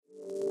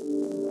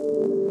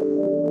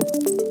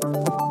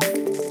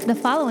The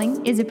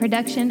following is a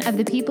production of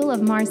the people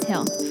of Mars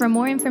Hill. For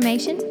more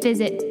information,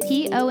 visit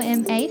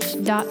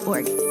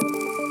pomh.org.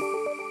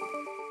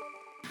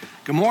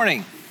 Good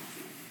morning.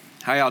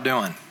 How y'all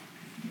doing?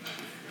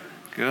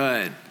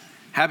 Good.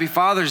 Happy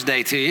Father's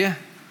Day to you.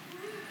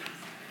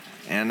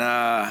 And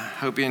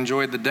hope you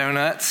enjoyed the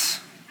donuts.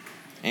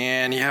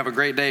 And you have a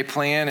great day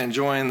planned,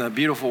 enjoying the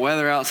beautiful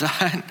weather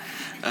outside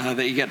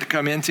that you get to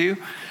come into.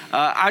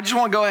 I just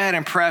want to go ahead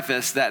and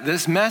preface that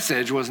this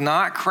message was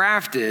not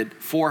crafted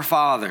for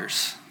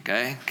fathers,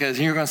 okay? Because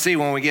you're going to see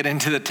when we get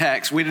into the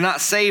text, we did not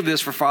save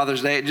this for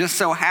Father's Day. It just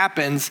so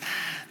happens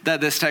that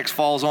this text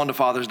falls onto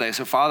Father's Day.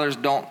 So fathers,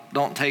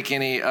 don't take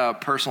any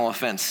personal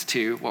offense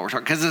to what we're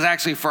talking, because it's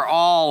actually for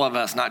all of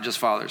us, not just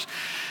fathers.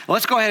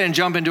 Let's go ahead and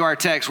jump into our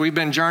text. We've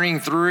been journeying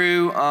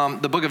through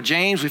the book of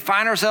James. We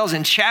find ourselves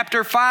in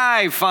chapter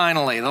 5,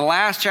 finally, the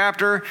last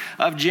chapter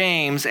of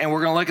James, and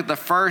we're going to look at the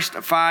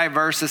first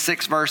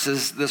 6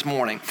 verses this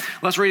morning.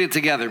 Let's read it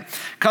together.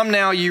 Come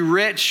now, you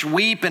rich,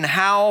 weep and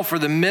howl for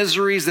the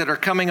miseries that are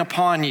coming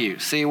upon you.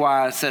 See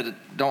why I said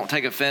don't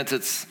take offense.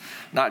 It's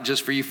not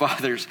just for you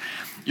fathers.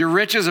 Your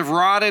riches have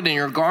rotted and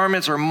your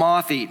garments are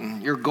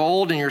moth-eaten. Your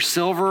gold and your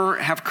silver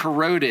have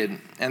corroded,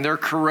 and their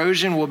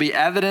corrosion will be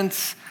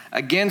evidence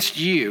against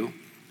you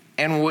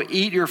and will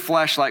eat your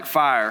flesh like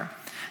fire.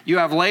 You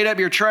have laid up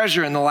your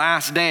treasure in the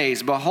last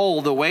days.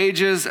 Behold, the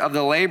wages of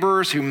the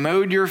laborers who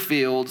mowed your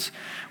fields,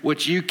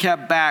 which you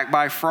kept back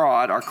by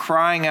fraud, are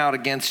crying out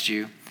against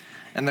you.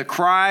 And the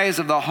cries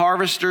of the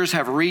harvesters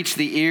have reached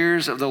the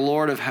ears of the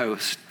Lord of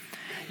hosts.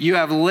 You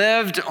have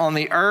lived on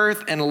the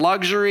earth in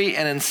luxury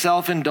and in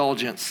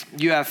self-indulgence.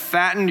 You have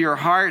fattened your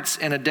hearts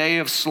in a day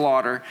of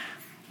slaughter.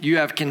 You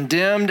have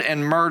condemned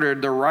and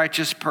murdered the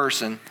righteous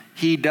person.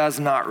 He does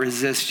not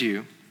resist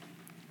you.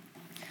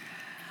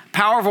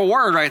 Powerful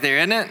word right there,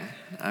 isn't it?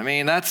 I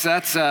mean, that's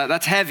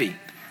heavy.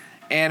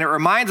 And it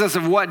reminds us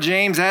of what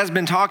James has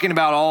been talking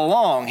about all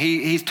along.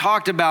 He's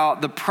talked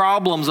about the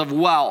problems of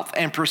wealth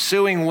and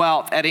pursuing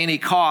wealth at any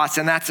cost,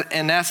 and that's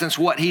in essence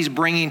what he's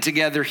bringing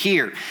together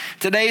here.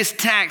 Today's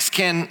text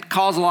can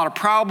cause a lot of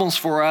problems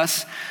for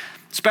us,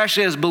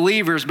 especially as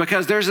believers,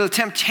 because there's a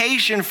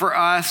temptation for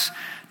us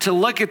to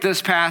look at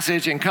this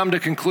passage and come to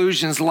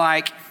conclusions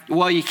like,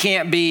 well, you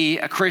can't be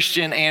a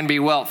Christian and be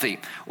wealthy,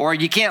 or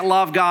you can't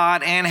love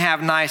God and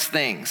have nice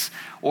things,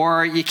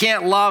 or you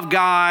can't love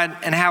God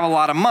and have a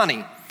lot of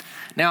money.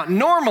 Now,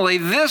 normally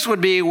this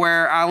would be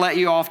where I let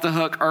you off the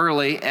hook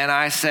early and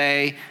I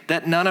say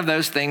that none of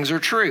those things are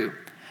true.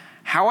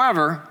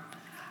 However,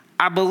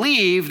 I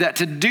believe that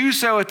to do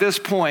so at this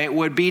point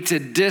would be to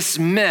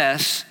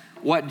dismiss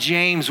what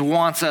James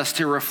wants us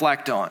to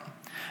reflect on.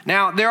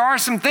 Now, there are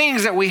some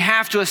things that we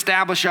have to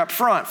establish up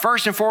front.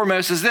 First and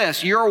foremost is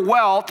this: your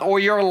wealth or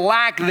your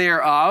lack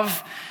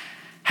thereof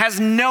has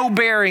no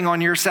bearing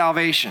on your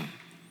salvation.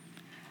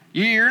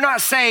 You're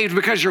not saved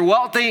because you're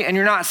wealthy, and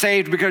you're not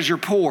saved because you're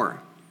poor.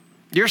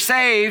 You're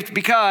saved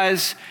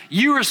because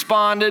you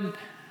responded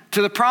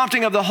to the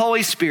prompting of the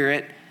Holy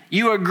Spirit.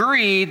 You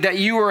agreed that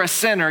you were a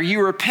sinner.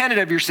 You repented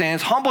of your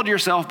sins, humbled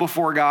yourself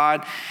before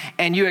God,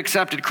 and you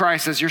accepted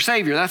Christ as your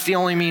Savior. That's the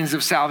only means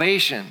of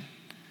salvation.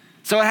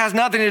 So it has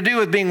nothing to do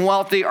with being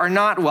wealthy or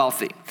not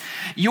wealthy.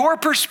 Your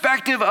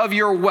perspective of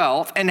your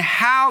wealth and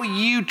how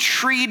you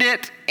treat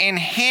it and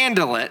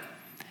handle it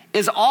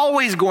is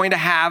always going to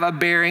have a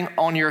bearing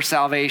on your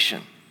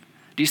salvation.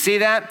 Do you see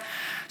that?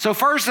 So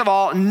first of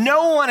all,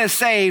 no one is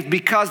saved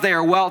because they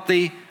are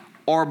wealthy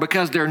or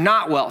because they're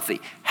not wealthy.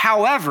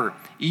 However,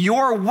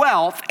 your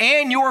wealth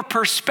and your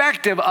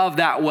perspective of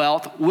that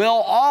wealth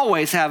will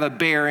always have a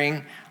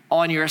bearing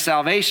on your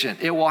salvation.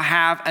 It will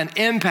have an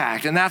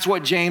impact, and that's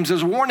what James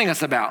is warning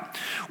us about.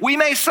 We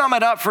may sum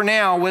it up for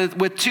now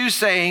with two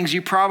sayings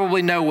you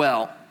probably know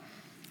well.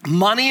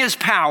 Money is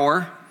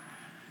power,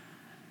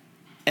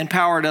 and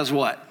power does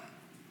what?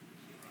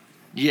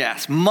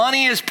 Yes,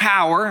 money is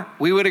power.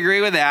 We would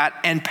agree with that,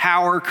 and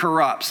power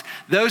corrupts.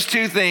 Those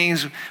two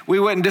things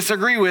we wouldn't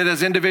disagree with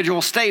as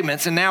individual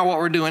statements, and now what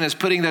we're doing is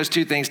putting those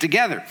two things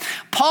together.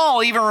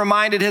 Paul even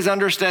reminded his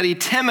understudy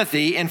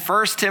Timothy in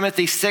 1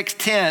 Timothy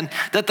 6:10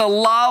 that the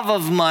love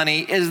of money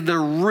is the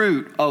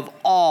root of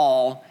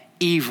all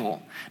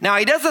evil. Now,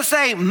 he doesn't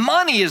say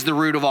money is the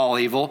root of all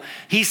evil.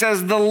 He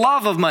says the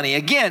love of money.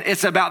 Again,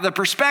 it's about the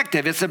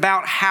perspective. It's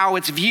about how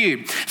it's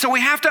viewed. So we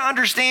have to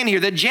understand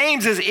here that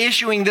James is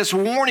issuing this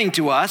warning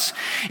to us,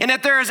 and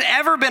if there has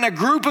ever been a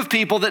group of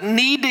people that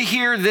need to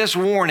hear this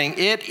warning,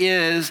 it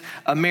is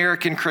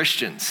American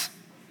Christians.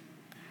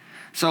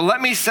 So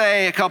let me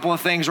say a couple of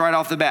things right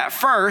off the bat.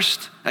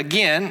 First,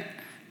 again,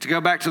 to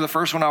go back to the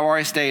first one I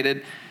already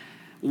stated,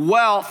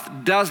 wealth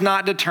does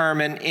not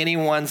determine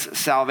anyone's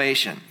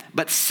salvation.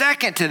 But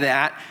second to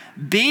that,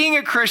 being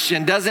a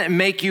Christian doesn't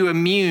make you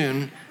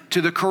immune to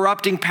the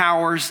corrupting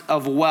powers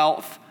of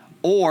wealth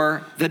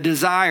or the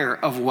desire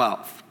of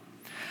wealth.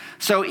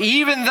 So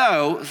even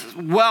though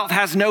wealth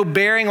has no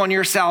bearing on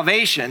your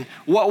salvation,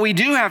 what we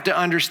do have to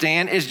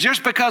understand is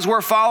just because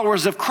we're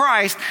followers of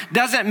Christ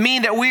doesn't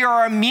mean that we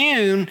are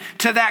immune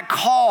to that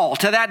call,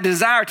 to that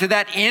desire, to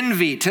that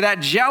envy, to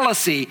that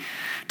jealousy,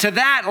 to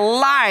that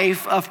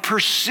life of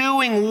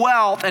pursuing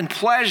wealth and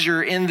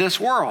pleasure in this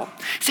world.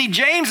 See,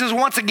 James is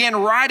once again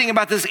writing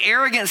about this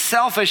arrogant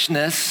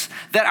selfishness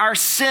that our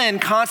sin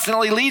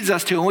constantly leads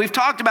us to. And we've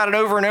talked about it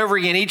over and over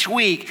again each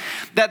week,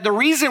 that the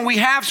reason we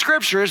have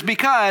scripture is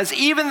because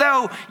even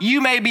though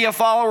you may be a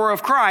follower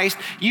of Christ,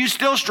 you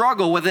still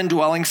struggle with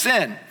indwelling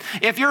sin.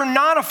 If you're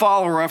not a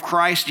follower of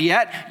Christ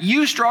yet,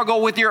 you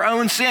struggle with your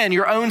own sin,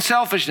 your own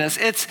selfishness.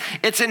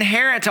 It's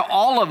inherent to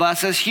all of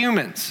us as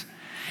humans.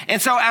 And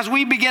so as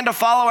we begin to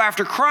follow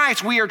after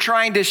Christ, we are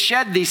trying to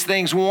shed these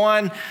things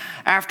one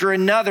after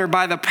another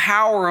by the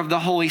power of the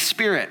Holy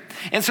Spirit.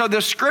 And so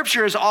the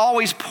scripture is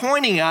always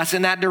pointing us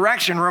in that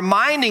direction,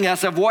 reminding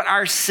us of what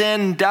our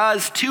sin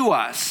does to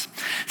us.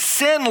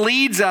 Sin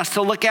leads us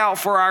to look out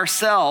for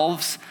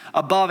ourselves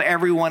above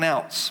everyone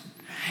else.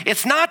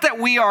 It's not that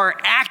we are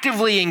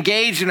actively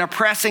engaged in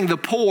oppressing the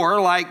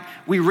poor like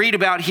we read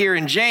about here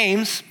in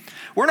James.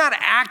 We're not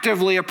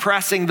actively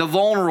oppressing the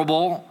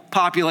vulnerable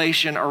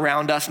population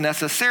around us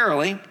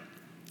necessarily,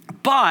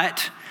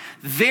 but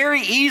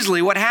very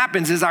easily what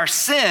happens is our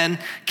sin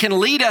can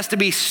lead us to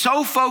be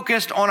so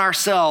focused on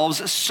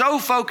ourselves, so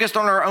focused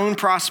on our own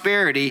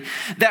prosperity,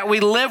 that we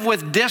live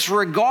with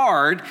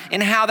disregard in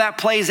how that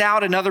plays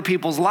out in other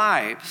people's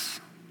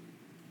lives.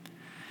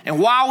 And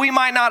while we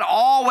might not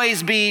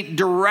always be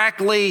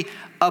directly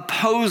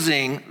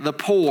opposing the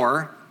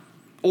poor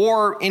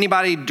or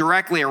anybody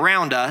directly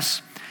around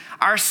us,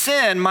 our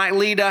sin might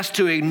lead us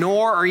to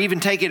ignore or even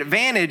take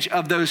advantage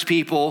of those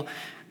people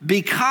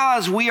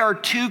because we are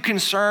too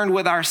concerned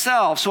with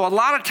ourselves. So a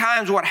lot of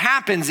times what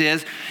happens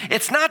is,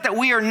 it's not that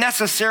we are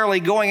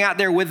necessarily going out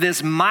there with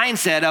this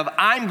mindset of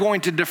I'm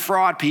going to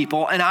defraud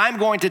people and I'm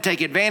going to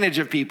take advantage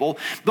of people.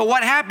 But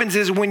what happens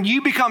is when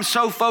you become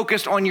so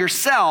focused on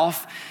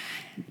yourself,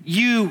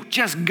 you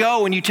just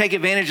go and you take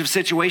advantage of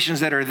situations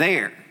that are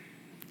there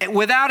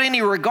without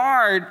any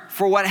regard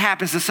for what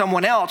happens to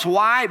someone else.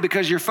 Why?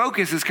 Because your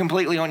focus is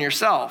completely on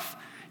yourself.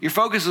 Your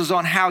focus is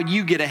on how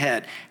you get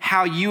ahead,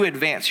 how you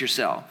advance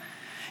yourself.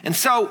 And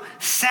so,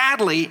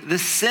 sadly, the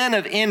sin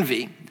of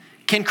envy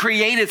can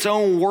create its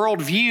own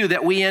worldview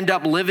that we end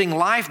up living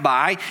life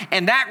by,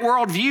 and that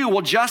worldview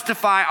will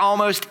justify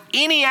almost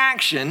any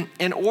action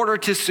in order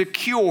to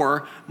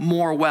secure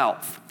more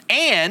wealth.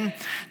 And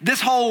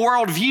this whole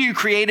worldview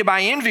created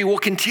by envy will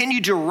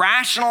continue to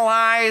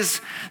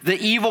rationalize the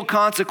evil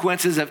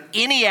consequences of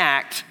any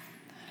act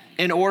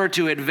in order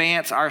to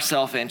advance our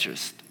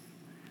self-interest.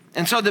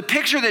 And so the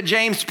picture that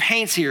James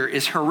paints here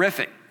is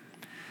horrific.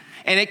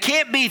 And it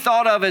can't be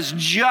thought of as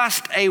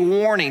just a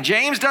warning.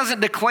 James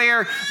doesn't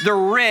declare the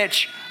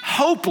rich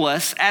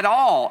hopeless at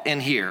all in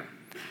here.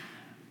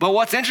 But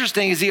what's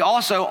interesting is he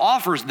also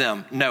offers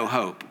them no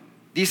hope.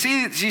 Do you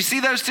see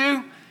those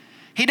two?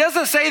 He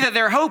doesn't say that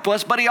they're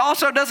hopeless, but he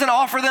also doesn't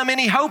offer them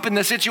any hope in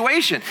the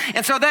situation.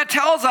 And so that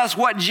tells us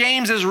what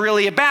James is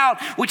really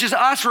about, which is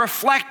us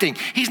reflecting.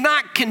 He's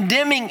not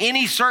condemning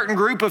any certain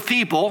group of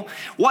people.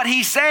 What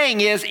he's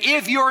saying is,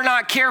 if you're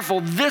not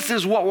careful, this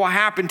is what will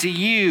happen to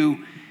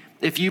you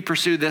if you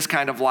pursue this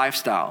kind of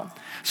lifestyle.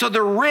 So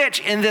the rich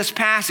in this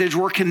passage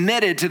were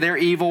committed to their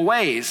evil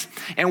ways.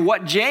 And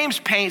what James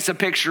paints a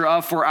picture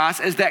of for us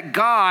is that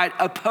God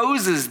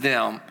opposes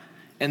them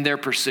in their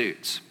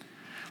pursuits.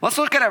 Let's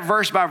look at it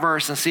verse by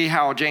verse and see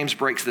how James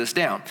breaks this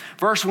down.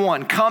 Verse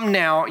 1, come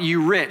now,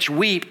 you rich,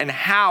 weep and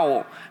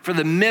howl for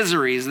the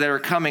miseries that are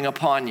coming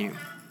upon you.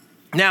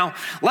 Now,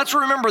 let's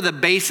remember the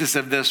basis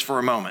of this for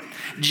a moment.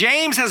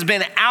 James has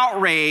been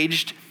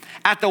outraged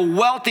at the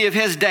wealthy of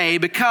his day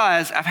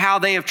because of how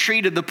they have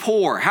treated the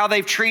poor, how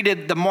they've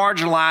treated the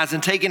marginalized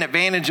and taken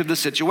advantage of the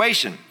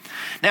situation.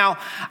 Now,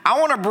 I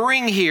want to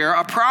bring here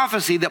a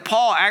prophecy that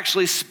Paul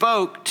actually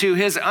spoke to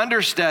his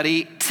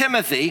understudy,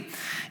 Timothy,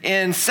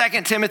 in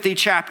 2 Timothy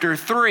chapter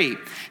 3.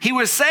 He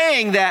was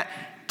saying that,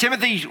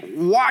 Timothy,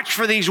 watch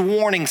for these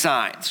warning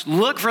signs.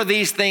 Look for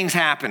these things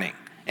happening.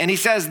 And he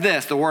says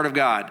this, the word of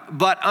God,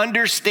 but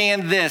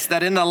understand this,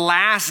 that in the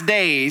last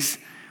days,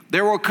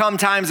 there will come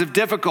times of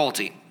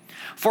difficulty.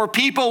 For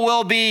people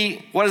will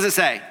be, what does it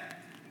say?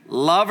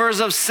 Lovers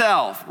of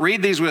self.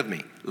 Read these with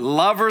me.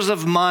 Lovers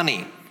of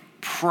money,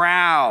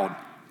 proud,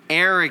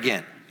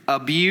 arrogant,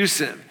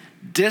 abusive,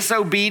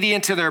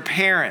 disobedient to their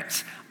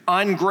parents,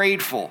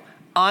 ungrateful,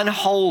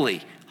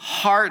 unholy,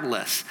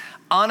 heartless,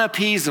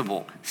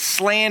 unappeasable,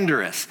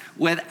 slanderous,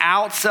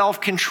 without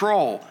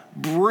self-control,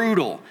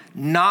 brutal,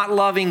 not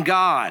loving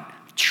God,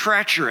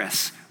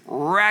 treacherous,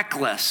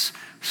 reckless,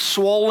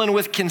 swollen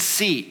with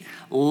conceit,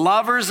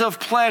 lovers of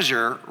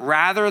pleasure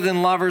rather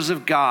than lovers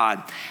of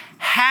God,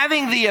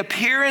 having the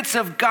appearance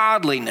of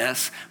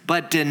godliness,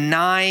 but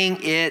denying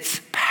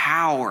its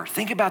power.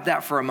 Think about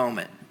that for a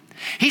moment.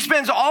 He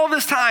spends all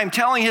this time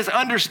telling his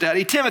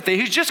understudy, Timothy,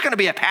 who's just going to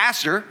be a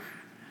pastor,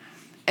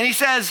 and he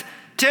says,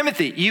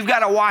 Timothy, you've got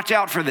to watch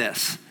out for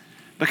this,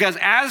 because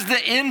as the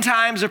end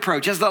times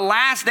approach, as the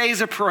last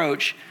days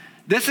approach,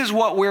 this is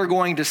what we're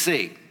going to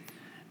see.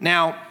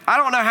 Now, I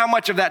don't know how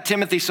much of that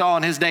Timothy saw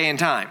in his day and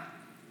time,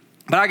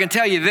 but I can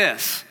tell you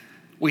this,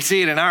 we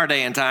see it in our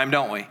day and time,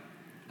 don't we?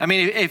 I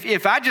mean,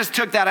 if I just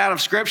took that out of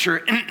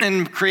Scripture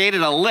and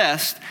created a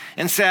list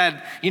and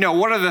said,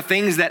 what are the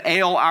things that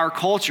ail our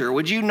culture?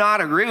 Would you not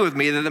agree with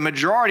me that the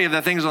majority of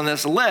the things on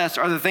this list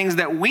are the things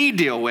that we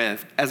deal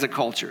with as a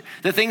culture,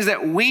 the things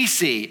that we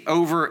see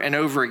over and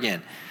over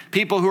again?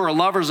 People who are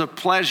lovers of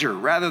pleasure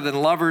rather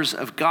than lovers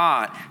of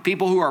God.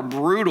 People who are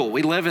brutal.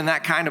 We live in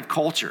that kind of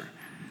culture.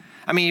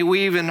 I mean,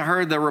 we even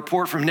heard the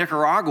report from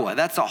Nicaragua.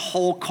 That's a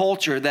whole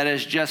culture that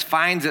just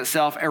finds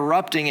itself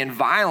erupting in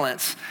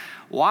violence.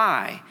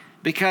 Why?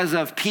 Because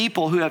of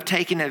people who have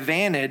taken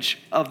advantage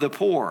of the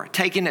poor,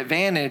 taken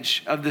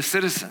advantage of the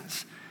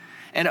citizens.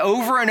 And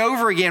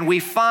over again, we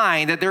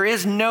find that there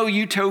is no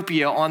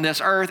utopia on this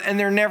earth, and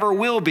there never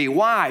will be.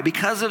 Why?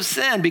 Because of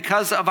sin,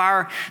 because of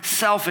our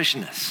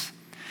selfishness.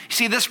 You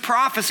see, this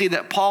prophecy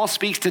that Paul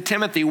speaks to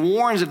Timothy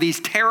warns of these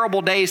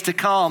terrible days to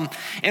come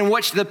in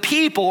which the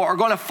people are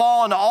going to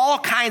fall into all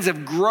kinds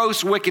of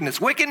gross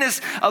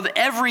wickedness of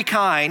every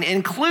kind,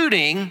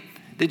 including,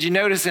 did you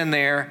notice in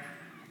there,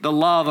 the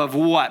love of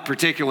what,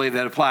 particularly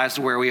that applies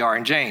to where we are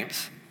in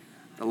James?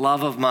 The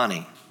love of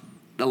money.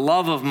 The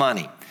love of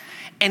money.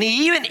 And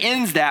he even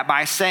ends that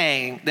by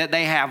saying that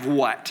they have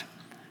what?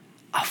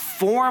 A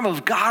form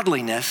of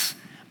godliness,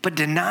 but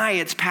deny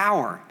its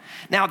power.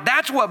 Now,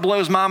 that's what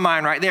blows my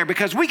mind right there,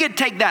 because we could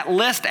take that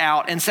list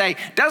out and say,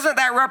 doesn't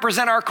that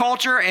represent our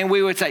culture? And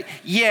we would say,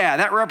 yeah,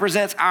 that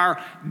represents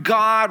our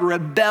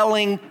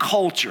God-rebelling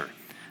culture.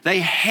 They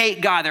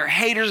hate God. They're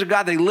haters of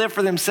God. They live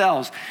for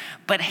themselves.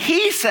 But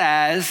he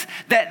says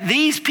that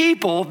these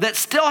people that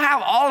still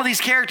have all of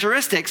these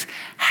characteristics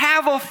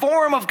have a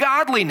form of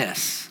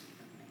godliness,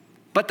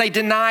 but they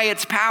deny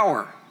its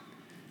power.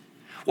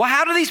 Well,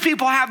 how do these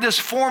people have this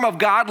form of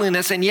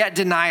godliness and yet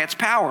deny its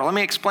power? Let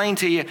me explain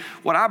to you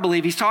what I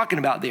believe he's talking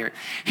about there.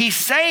 He's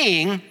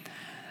saying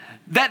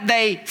that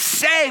they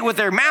say with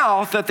their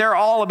mouth that they're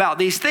all about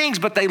these things,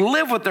 but they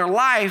live with their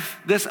life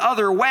this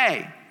other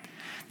way.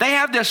 They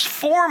have this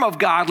form of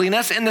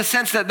godliness in the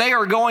sense that they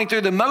are going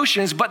through the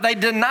motions, but they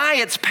deny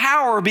its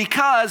power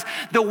because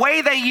the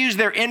way they use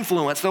their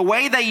influence, the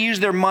way they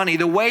use their money,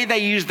 the way they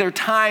use their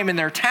time and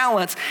their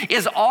talents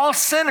is all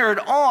centered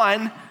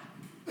on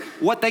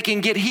what they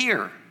can get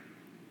here.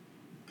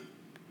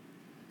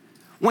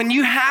 When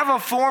you have a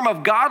form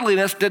of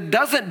godliness that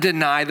doesn't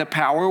deny the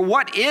power,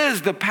 what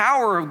is the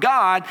power of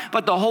God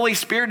but the Holy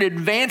Spirit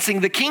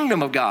advancing the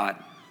kingdom of God?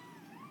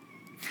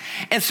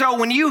 And so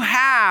when you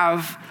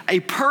have a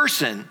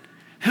person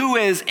who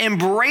is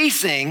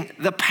embracing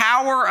the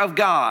power of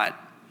God,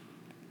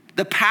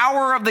 the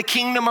power of the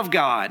kingdom of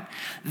God,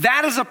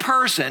 that is a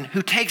person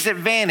who takes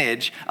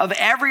advantage of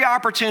every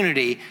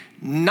opportunity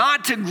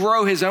not to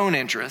grow his own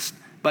interest,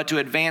 but to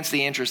advance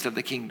the interest of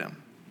the kingdom.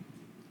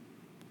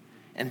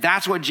 And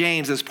that's what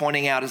James is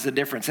pointing out as the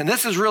difference. And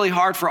this is really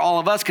hard for all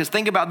of us, because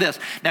think about this.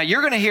 Now,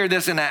 you're going to hear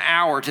this in an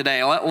hour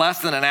today, less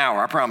than an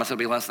hour. I promise it'll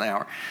be less than an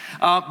hour.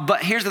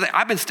 But here's the thing.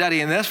 I've been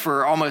studying this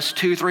for almost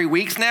 2-3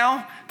 weeks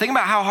now. Think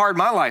about how hard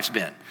my life's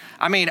been.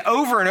 I mean,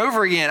 over and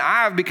over again,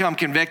 I've become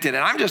convicted,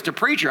 and I'm just a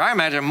preacher. I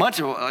imagine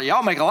much of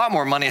y'all make a lot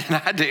more money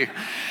than I do.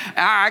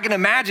 I can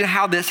imagine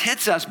how this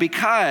hits us,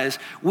 because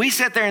we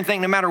sit there and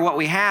think no matter what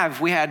we have,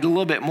 if we had a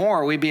little bit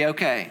more, we'd be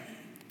okay.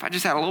 If I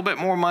just had a little bit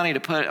more money to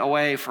put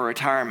away for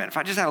retirement, if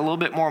I just had a little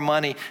bit more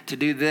money to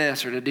do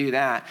this or to do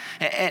that,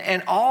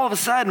 and all of a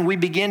sudden we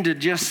begin to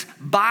just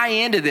buy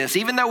into this.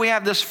 Even though we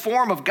have this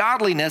form of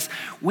godliness,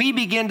 we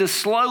begin to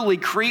slowly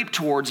creep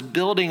towards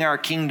building our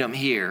kingdom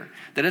here,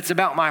 that it's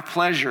about my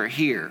pleasure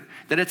here,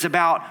 that it's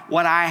about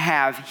what I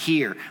have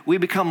here. We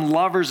become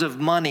lovers of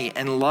money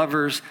and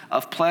lovers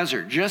of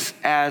pleasure, just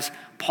as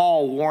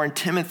Paul warned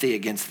Timothy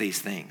against these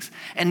things.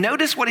 And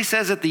notice what he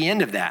says at the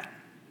end of that.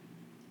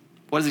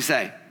 What does he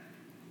say?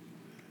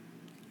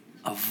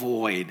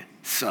 Avoid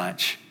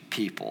such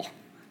people.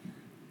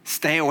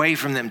 Stay away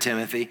from them,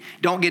 Timothy.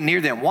 Don't get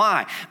near them.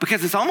 Why?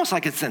 Because it's almost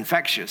like it's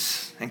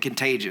infectious and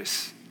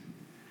contagious.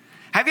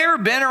 Have you ever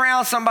been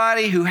around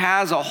somebody who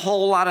has a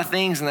whole lot of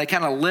things and they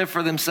kind of live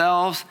for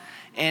themselves,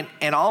 and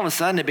all of a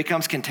sudden it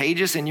becomes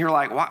contagious and you're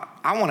like, well,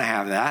 I want to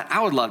have that.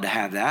 I would love to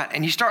have that.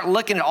 And you start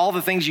looking at all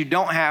the things you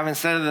don't have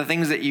instead of the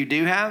things that you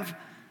do have?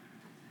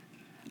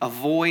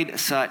 Avoid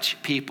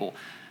such people.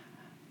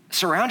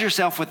 Surround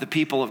yourself with the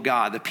people of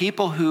God, the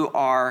people who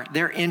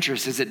their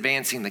interest is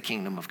advancing the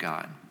kingdom of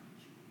God.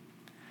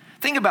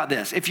 Think about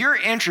this. If your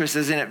interest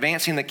is in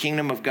advancing the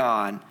kingdom of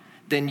God,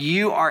 then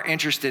you are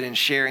interested in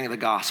sharing the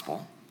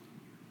gospel.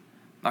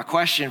 My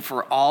question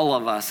for all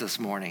of us this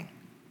morning,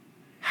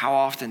 how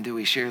often do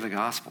we share the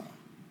gospel?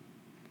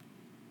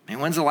 I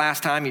mean, when's the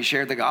last time you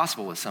shared the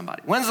gospel with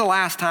somebody? When's the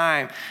last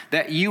time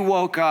that you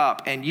woke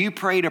up and you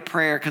prayed a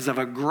prayer because of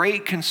a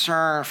great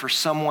concern for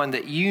someone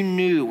that you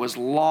knew was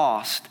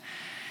lost,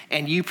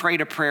 and you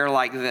prayed a prayer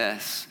like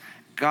this: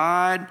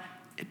 God,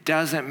 it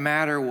doesn't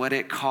matter what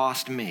it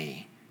cost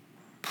me,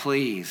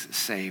 please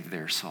save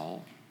their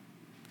soul.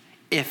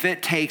 If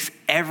it takes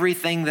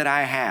everything that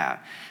I have.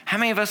 How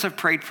many of us have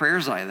prayed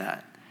prayers like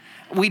that?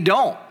 We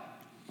don't.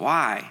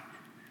 Why?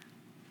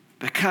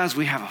 Because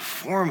we have a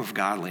form of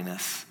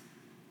godliness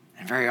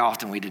And very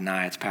often we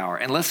deny its power.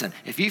 And listen,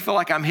 if you feel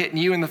like I'm hitting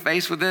you in the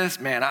face with this,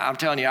 man, I'm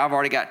telling you, I've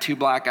already got 2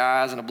 black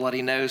eyes and a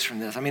bloody nose from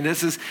this. I mean,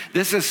 this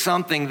is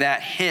something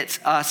that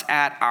hits us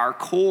at our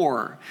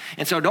core.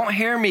 And so don't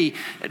hear me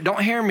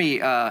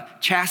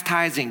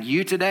chastising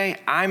you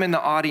today. I'm in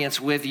the audience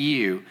with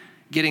you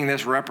getting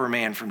this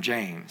reprimand from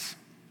James.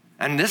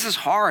 And this is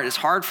hard. It's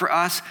hard for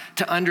us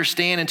to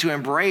understand and to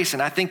embrace.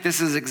 And I think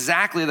this is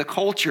exactly the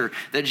culture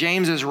that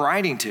James is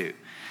writing to.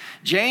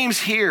 James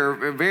here,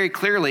 very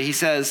clearly, he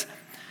says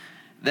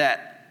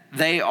that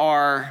they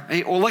are,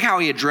 well, look how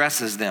he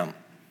addresses them.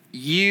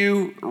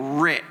 You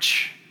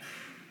rich.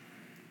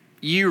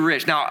 You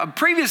rich. Now,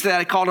 previous to that,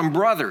 he called them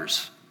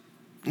brothers.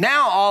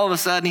 Now, all of a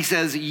sudden, he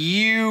says,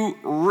 you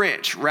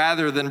rich,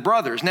 rather than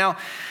brothers. Now,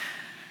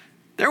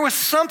 there was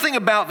something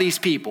about these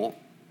people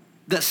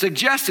that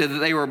suggested that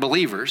they were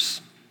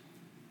believers,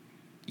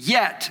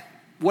 yet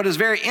what is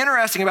very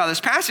interesting about this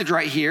passage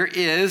right here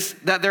is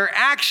that their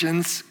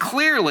actions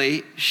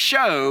clearly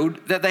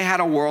showed that they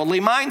had a worldly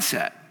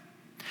mindset.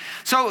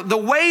 So the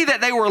way that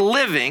they were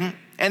living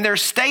and their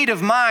state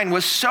of mind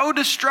was so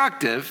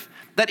destructive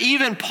that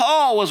even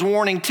Paul was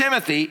warning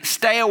Timothy,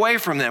 stay away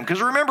from them.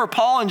 Because remember,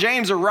 Paul and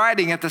James are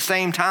writing at the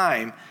same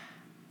time.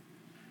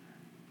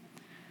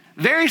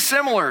 Very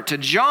similar to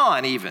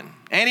John even,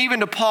 and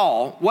even to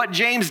Paul, what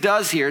James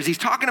does here is he's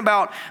talking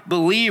about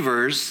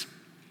believers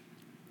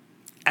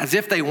as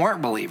if they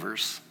weren't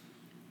believers.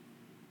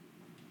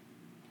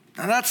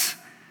 Now that's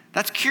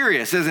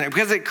curious, isn't it?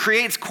 Because it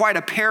creates quite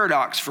a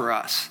paradox for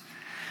us.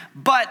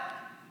 But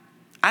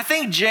I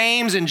think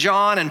James and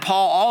John and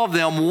Paul, all of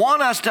them,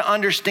 want us to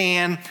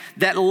understand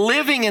that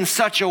living in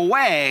such a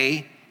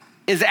way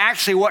is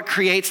actually what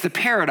creates the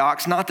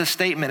paradox, not the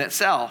statement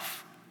itself.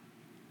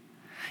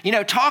 You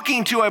know,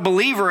 talking to a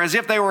believer as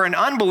if they were an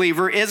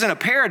unbeliever isn't a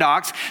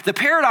paradox. The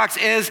paradox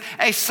is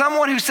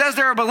someone who says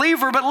they're a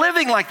believer but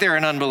living like they're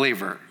an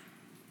unbeliever.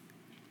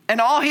 And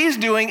all he's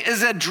doing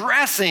is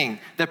addressing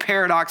the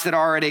paradox that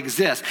already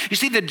exists. You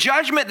see, the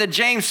judgment that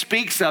James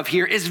speaks of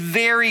here is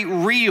very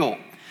real.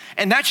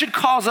 And that should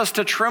cause us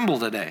to tremble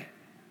today.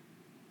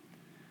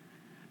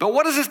 But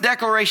what does this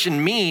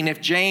declaration mean if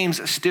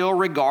James still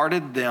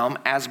regarded them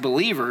as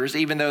believers,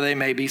 even though they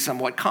may be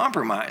somewhat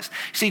compromised?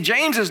 See,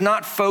 James is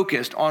not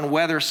focused on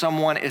whether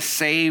someone is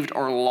saved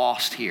or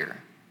lost here.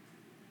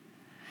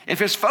 If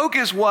his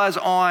focus was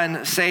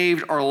on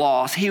saved or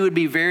lost, he would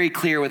be very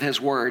clear with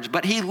his words.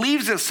 But he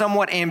leaves it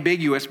somewhat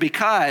ambiguous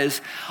because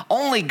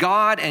only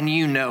God and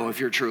you know if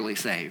you're truly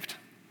saved.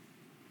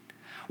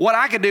 What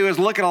I could do is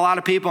look at a lot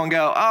of people and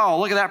go, oh,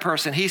 look at that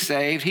person. He's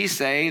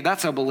saved.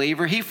 That's a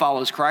believer. He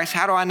follows Christ.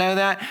 How do I know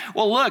that?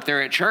 Well, look,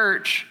 they're at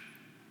church.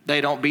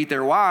 They don't beat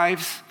their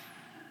wives.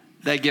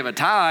 They give a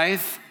tithe.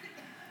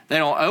 They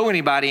don't owe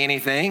anybody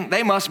anything.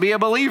 They must be a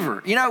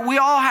believer. You know, we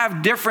all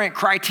have different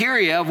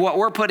criteria of what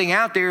we're putting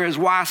out there as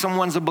why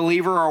someone's a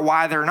believer or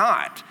why they're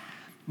not.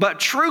 But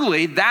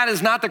truly, that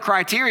is not the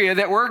criteria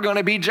that we're going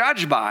to be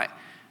judged by.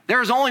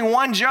 There's only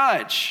one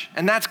judge,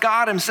 and that's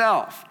God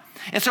himself.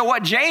 And so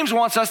what James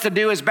wants us to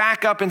do is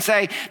back up and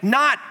say,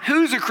 not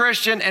who's a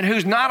Christian and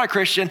who's not a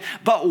Christian,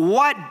 but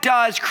what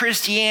does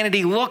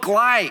Christianity look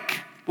like?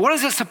 What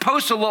is it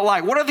supposed to look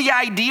like? What are the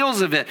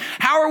ideals of it?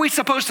 How are we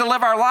supposed to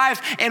live our lives?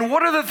 And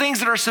what are the things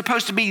that are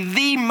supposed to be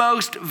the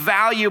most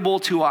valuable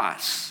to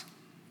us?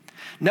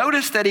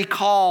 Notice that he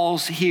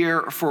calls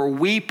here for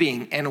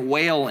weeping and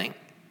wailing.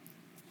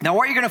 Now,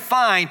 what you're going to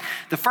find,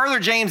 the further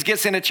James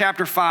gets into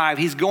chapter 5,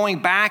 he's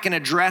going back and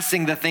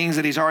addressing the things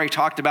that he's already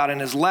talked about in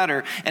his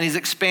letter, and he's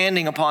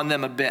expanding upon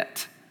them a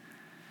bit.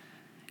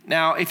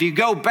 Now, if you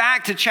go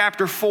back to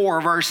chapter 4,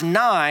 verse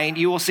 9,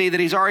 you will see that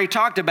he's already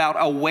talked about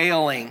a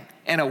wailing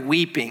and a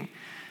weeping.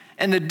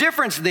 And the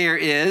difference there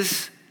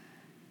is,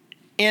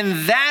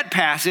 in that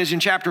passage in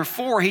chapter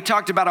 4, he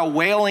talked about a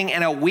wailing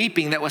and a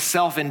weeping that was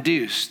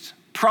self-induced,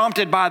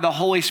 prompted by the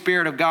Holy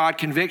Spirit of God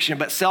conviction,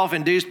 but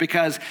self-induced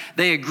because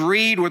they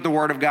agreed with the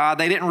word of God.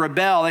 They didn't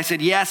rebel. They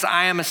said, yes,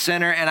 I am a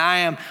sinner and I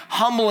am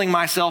humbling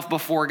myself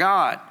before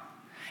God.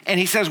 And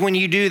he says, when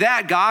you do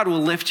that, God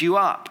will lift you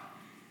up.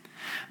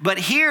 But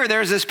here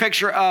there's this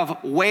picture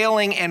of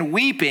wailing and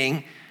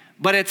weeping,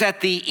 but it's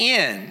at the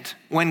end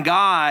when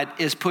God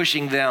is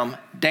pushing them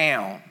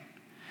down.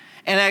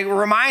 And it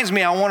reminds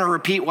me, I want to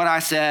repeat what I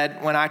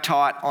said when I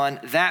taught on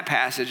that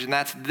passage, and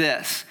that's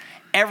this.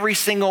 Every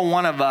single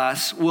one of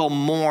us will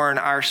mourn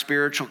our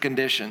spiritual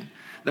condition.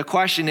 The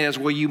question is,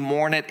 will you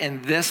mourn it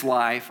in this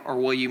life or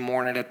will you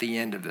mourn it at the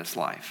end of this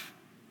life?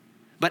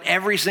 But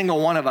every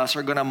single one of us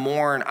are going to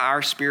mourn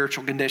our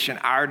spiritual condition,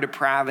 our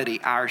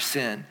depravity, our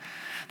sin.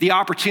 The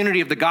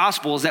opportunity of the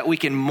gospel is that we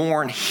can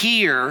mourn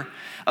here,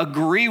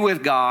 agree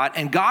with God,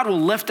 and God will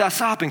lift us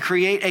up and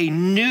create a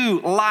new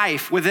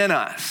life within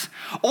us.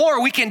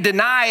 Or we can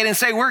deny it and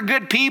say, we're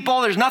good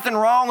people. There's nothing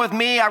wrong with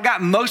me. I've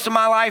got most of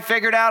my life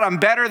figured out. I'm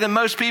better than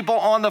most people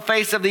on the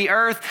face of the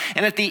earth.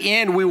 And at the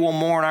end, we will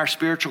mourn our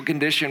spiritual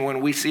condition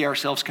when we see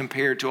ourselves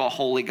compared to a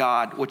holy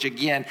God, which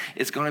again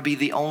is going to be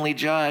the only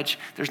judge.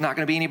 There's not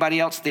going to be anybody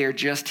else there,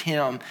 just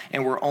him.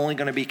 And we're only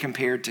going to be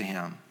compared to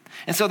him.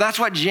 And so that's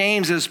what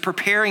James is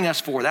preparing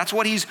us for. That's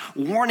what he's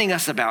warning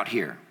us about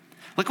here.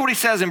 Look what he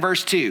says in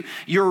verse 2.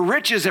 Your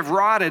riches have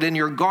rotted and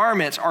your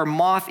garments are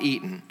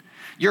moth-eaten.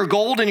 Your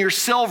gold and your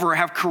silver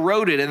have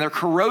corroded, and their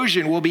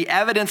corrosion will be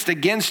evidenced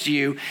against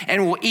you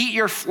and will eat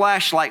your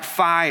flesh like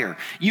fire.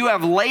 You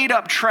have laid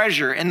up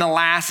treasure in the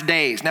last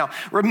days. Now,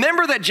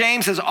 remember that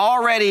James has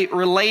already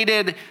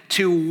related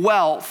to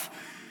wealth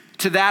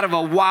to that of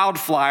a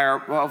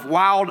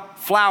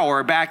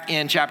wildflower back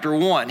in chapter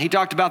 1. He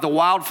talked about the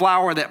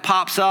wildflower that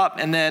pops up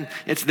and then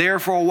it's there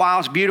for a while,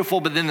 it's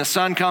beautiful, but then the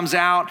sun comes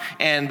out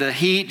and the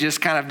heat just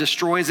kind of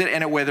destroys it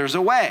and it withers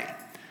away.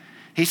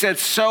 He said,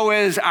 so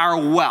is our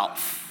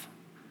wealth.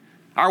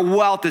 Our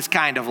wealth is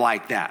kind of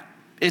like that.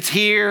 It's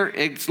here,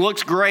 it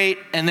looks great,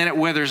 and then it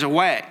withers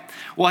away.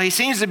 Well, he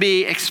seems to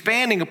be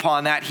expanding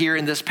upon that here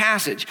in this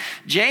passage.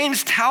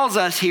 James tells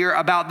us here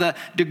about the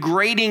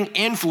degrading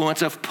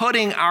influence of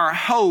putting our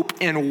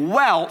hope in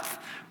wealth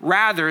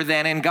rather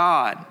than in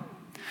God.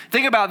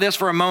 Think about this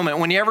for a moment.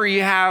 Whenever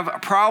you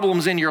have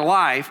problems in your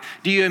life,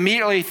 do you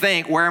immediately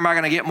think, where am I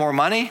going to get more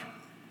money?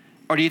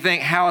 Or do you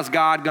think, how is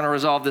God going to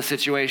resolve this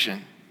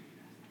situation?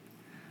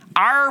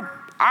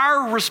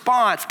 Our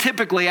response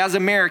typically as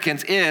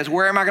Americans is,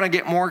 where am I going to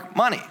get more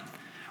money?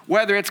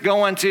 Whether it's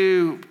going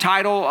to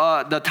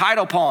the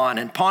title pawn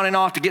and pawning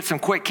off to get some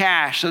quick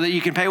cash so that you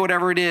can pay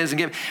whatever it is and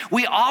give.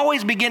 We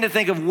always begin to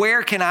think of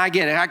where can I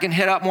get it? I can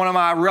hit up one of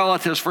my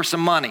relatives for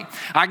some money.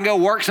 I can go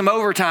work some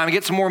overtime and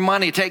get some more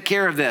money, take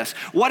care of this.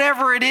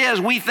 Whatever it is,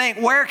 we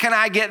think, where can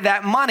I get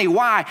that money?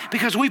 Why?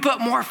 Because we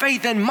put more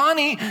faith in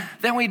money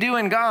than we do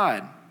in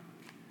God.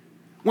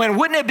 When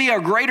wouldn't it be a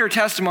greater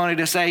testimony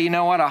to say, you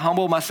know what, I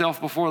humble myself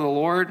before the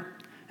Lord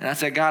and I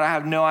said, God, I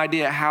have no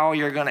idea how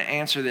you're going to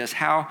answer this,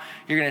 how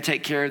you're going to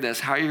take care of this,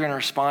 how you're going to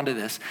respond to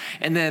this.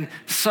 And then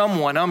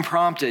someone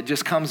unprompted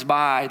just comes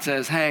by and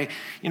says, hey,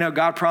 you know,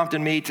 God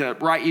prompted me to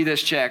write you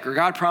this check, or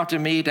God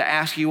prompted me to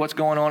ask you what's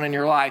going on in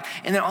your life.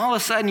 And then all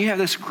of a sudden you have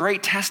this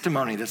great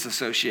testimony that's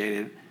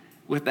associated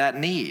with that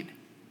need.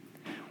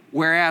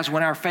 Whereas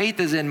when our faith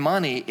is in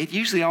money, it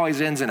usually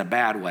always ends in a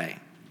bad way.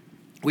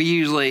 We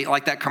usually,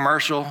 like that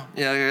commercial,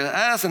 you know,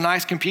 that's a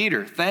nice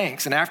computer,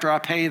 thanks. And after I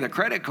pay the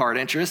credit card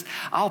interest,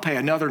 I'll pay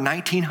another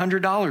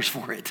 $1,900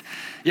 for it.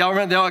 Y'all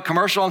remember the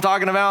commercial I'm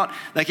talking about?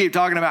 They keep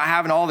talking about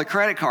having all the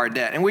credit card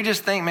debt. And we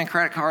just think, man,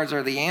 credit cards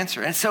are the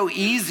answer. And it's so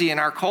easy in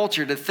our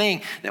culture to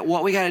think that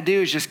what we got to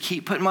do is just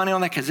keep putting money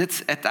on that because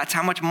that's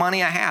how much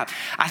money I have.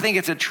 I think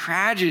it's a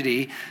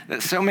tragedy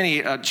that so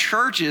many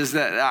churches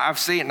that I've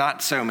seen,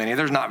 not so many,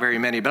 there's not very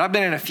many, but I've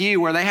been in a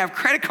few where they have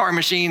credit card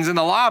machines in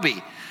the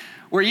lobby,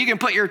 where you can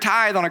put your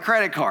tithe on a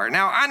credit card.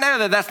 Now, I know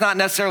that that's not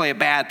necessarily a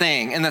bad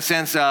thing in the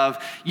sense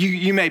of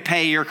you may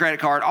pay your credit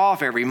card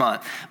off every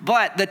month,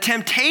 but the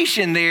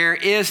temptation there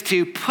is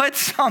to put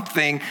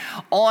something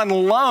on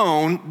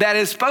loan that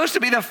is supposed to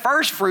be the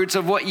first fruits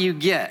of what you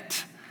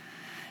get.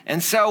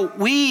 And so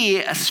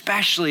we,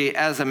 especially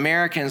as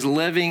Americans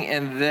living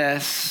in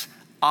this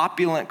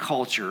opulent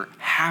culture,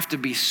 have to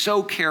be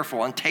so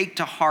careful and take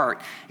to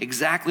heart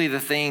exactly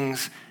the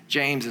things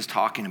James is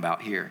talking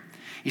about here.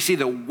 You see,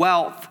 the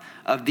wealth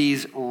of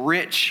these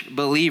rich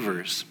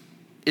believers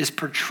is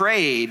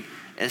portrayed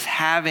as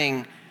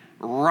having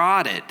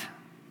rotted,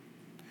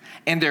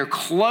 and their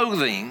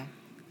clothing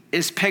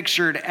is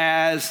pictured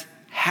as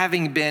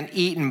having been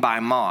eaten by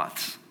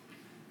moths.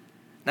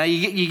 Now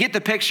you get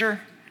the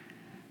picture?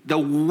 The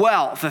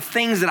wealth, the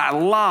things that I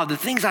love, the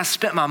things I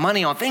spent my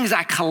money on, things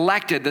I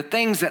collected, the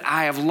things that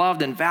I have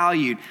loved and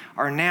valued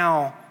are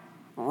now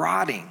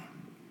rotting.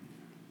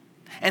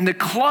 And the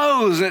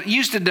clothes that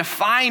used to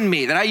define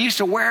me, that I used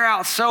to wear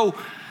out so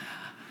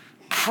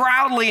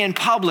proudly in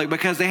public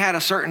because they had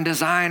a certain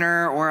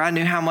designer or I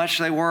knew how much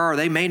they were or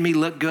they made me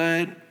look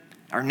good,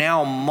 are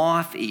now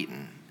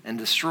moth-eaten and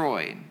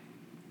destroyed.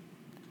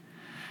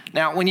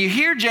 Now, when you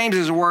hear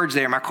James's words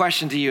there, my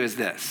question to you is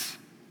this.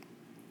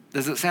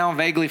 Does it sound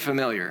vaguely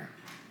familiar?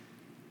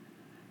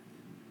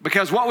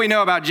 Because what we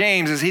know about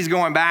James is he's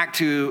going back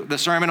to the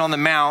Sermon on the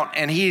Mount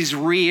and he's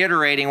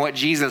reiterating what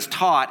Jesus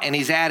taught and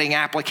he's adding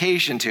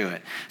application to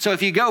it. So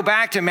if you go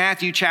back to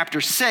Matthew chapter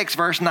 6,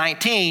 verse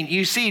 19,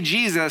 you see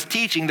Jesus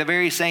teaching the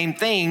very same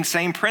things,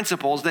 same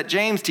principles that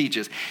James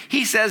teaches.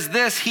 He says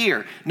this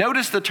here.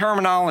 Notice the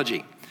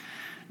terminology.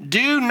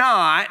 Do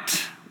not,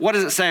 what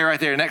does it say right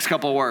there? Next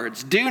couple of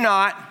words. Do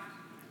not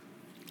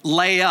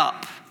lay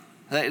up.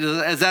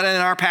 Is that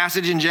in our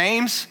passage in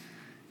James?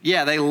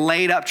 Yeah, they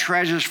laid up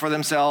treasures for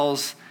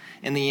themselves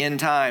in the end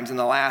times, in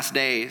the last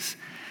days.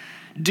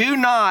 Do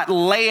not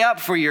lay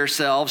up for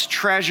yourselves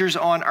treasures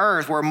on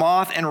earth where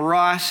moth and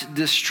rust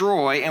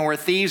destroy and where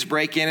thieves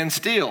break in and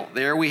steal.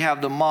 There we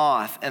have the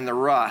moth and the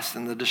rust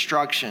and the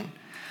destruction.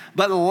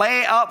 But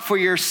lay up for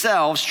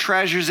yourselves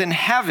treasures in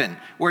heaven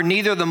where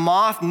neither the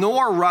moth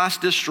nor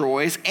rust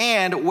destroys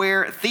and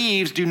where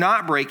thieves do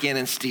not break in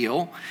and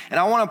steal. And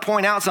I want to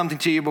point out something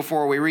to you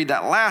before we read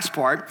that last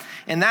part.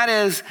 And that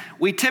is,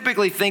 we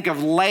typically think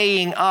of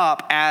laying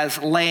up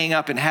as laying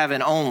up in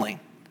heaven only.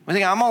 We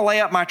think, I'm going to lay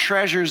up my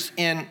treasures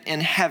in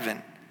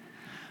heaven.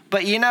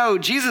 But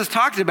Jesus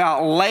talked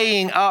about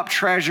laying up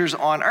treasures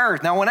on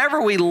earth. Now,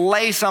 whenever we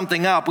lay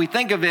something up, we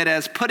think of it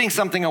as putting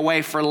something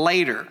away for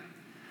later.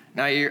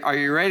 Now, are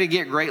you ready to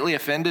get greatly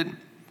offended?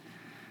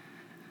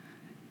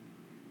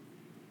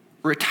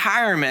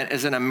 Retirement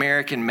is an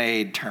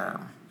American-made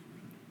term,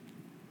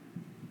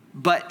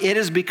 but it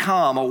has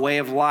become a way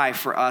of life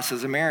for us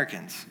as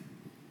Americans.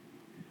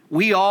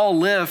 We all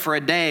live for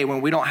a day when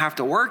we don't have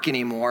to work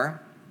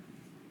anymore,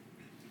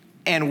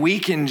 and we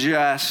can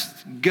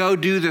just go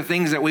do the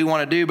things that we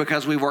want to do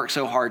because we worked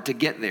so hard to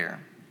get there.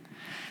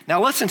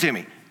 Now listen to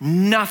me,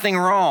 nothing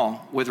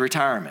wrong with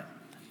retirement.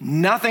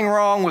 Nothing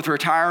wrong with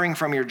retiring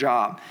from your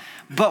job.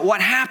 But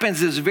what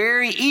happens is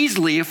very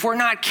easily, if we're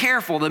not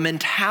careful, the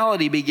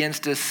mentality begins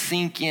to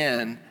sink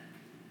in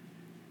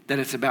that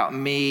it's about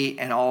me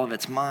and all of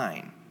it's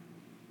mine.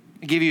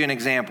 I'll give you an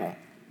example.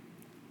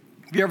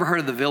 Have you ever heard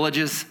of the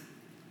Villages?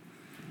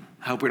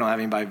 I hope we don't have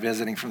anybody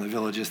visiting from the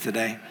Villages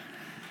today.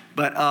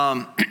 But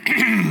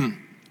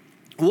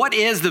what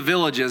is the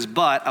Villages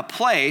but a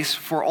place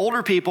for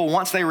older people,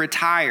 once they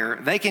retire,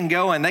 they can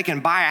go and they can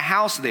buy a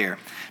house there.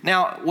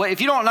 Now,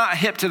 if you don't not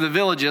hip to the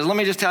Villages, let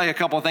me just tell you a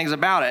couple of things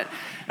about it.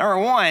 Number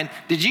one,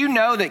 did you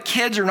know that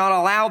kids are not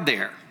allowed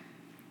there?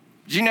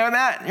 Did you know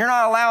that? You're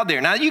not allowed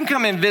there. Now, you can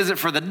come and visit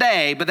for the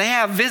day, but they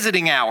have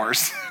visiting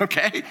hours,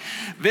 okay?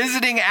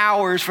 Visiting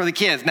hours for the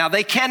kids. Now,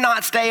 they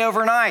cannot stay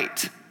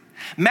overnight.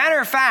 Matter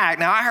of fact,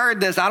 now I heard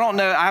this, I don't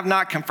know, I have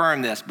not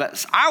confirmed this,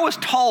 but I was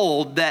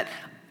told that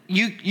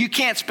you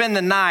can't spend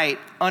the night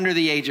under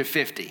the age of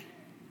 50.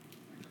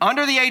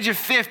 Under the age of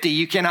 50,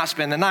 you cannot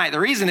spend the night. The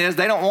reason is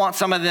they don't want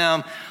some of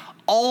them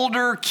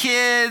older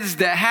kids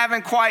that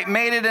haven't quite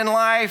made it in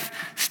life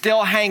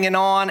still hanging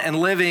on and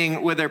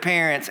living with their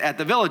parents at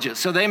the Villages.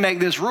 So they make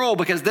this rule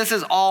because this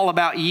is all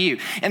about you.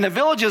 And the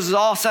Villages is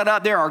all set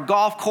up. There are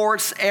golf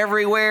courts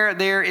everywhere.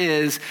 There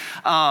is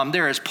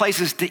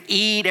places to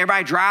eat.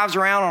 Everybody drives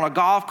around on a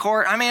golf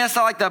court. I mean, it's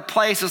like the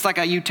place. It's like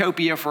a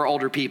utopia for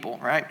older people,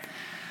 right?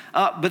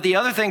 But the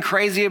other thing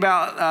crazy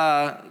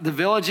about the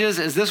Villages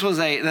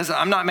is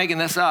I'm not making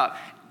this up.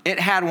 It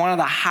had one of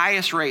the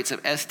highest rates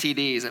of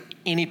STDs of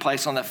any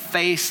place on the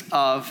face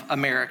of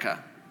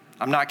America.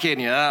 I'm not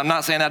kidding you. I'm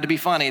not saying that to be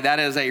funny. That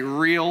is a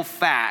real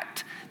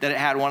fact that it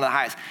had one of the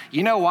highest.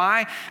 You know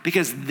why?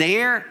 Because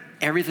there,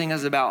 everything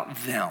is about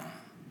them.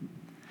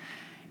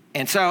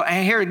 And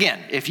here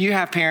again, if you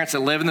have parents that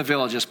live in the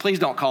Villages, please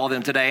don't call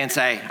them today and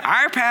say,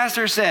 our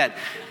pastor said,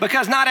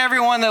 because not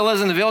everyone that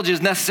lives in the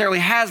Villages necessarily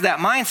has that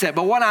mindset.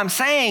 But what I'm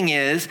saying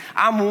is,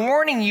 I'm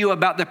warning you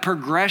about the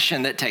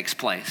progression that takes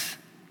place.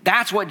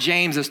 That's what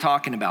James is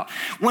talking about.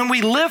 When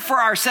we live for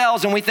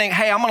ourselves and we think,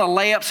 hey, I'm going to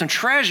lay up some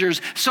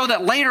treasures so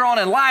that later on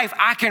in life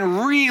I can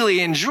really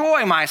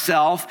enjoy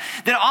myself,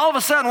 then all of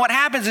a sudden what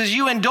happens is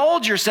you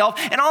indulge yourself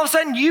and all of a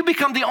sudden you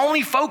become the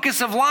only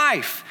focus of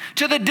life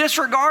to the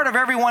disregard of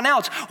everyone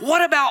else.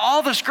 What about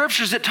all the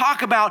scriptures that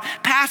talk about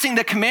passing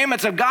the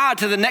commandments of God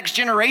to the next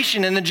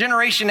generation and the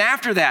generation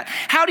after that?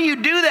 How do you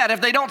do that if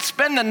they don't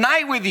spend the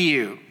night with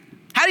you?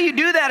 How do you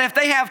do that if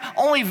they have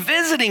only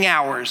visiting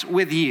hours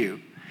with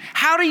you?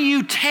 How do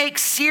you take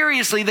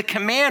seriously the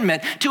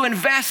commandment to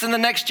invest in the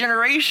next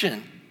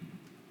generation?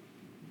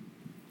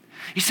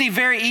 You see,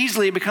 very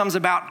easily it becomes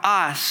about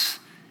us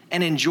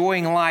and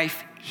enjoying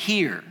life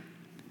here.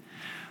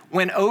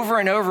 When over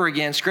and over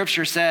again,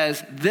 Scripture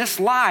says, this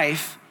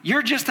life,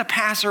 you're just a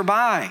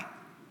passerby.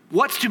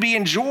 What's to be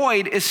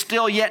enjoyed is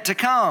still yet to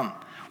come.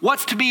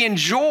 What's to be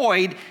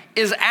enjoyed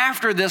is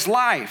after this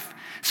life.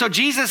 So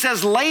Jesus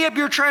says, lay up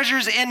your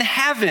treasures in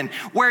heaven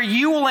where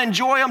you will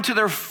enjoy them to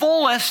their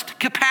fullest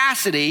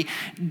capacity.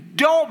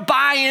 Don't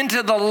buy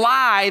into the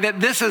lie that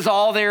this is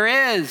all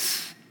there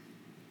is.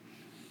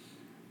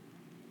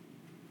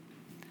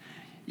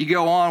 You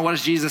go on, what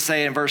does Jesus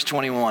say in verse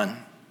 21?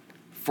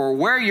 For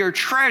where your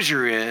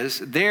treasure is,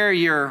 there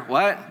your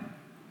what?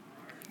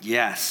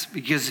 Yes,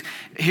 because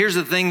here's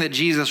the thing that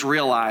Jesus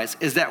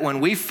realized is that when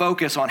we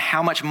focus on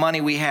how much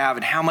money we have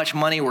and how much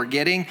money we're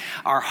getting,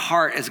 our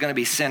heart is going to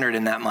be centered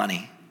in that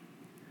money.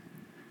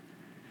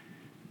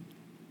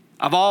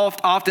 I've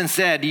often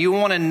said, do you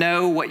want to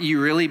know what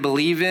you really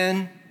believe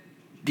in?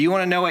 Do you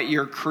want to know what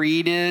your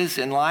creed is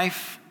in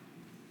life?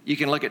 You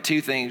can look at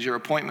two things, your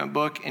appointment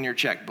book and your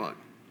checkbook.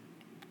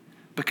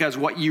 Because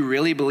what you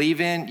really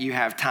believe in, you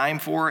have time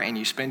for and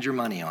you spend your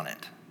money on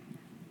it.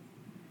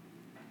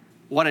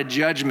 What a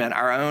judgment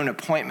our own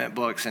appointment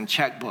books and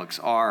checkbooks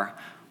are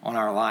on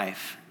our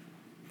life.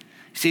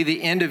 See,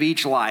 the end of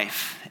each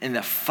life in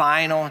the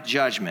final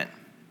judgment,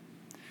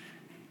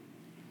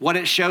 what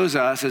it shows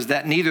us is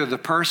that neither the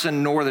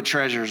person nor the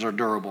treasures are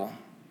durable.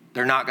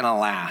 They're not going to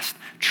last.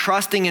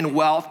 Trusting in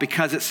wealth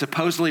because it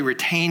supposedly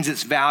retains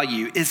its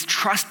value is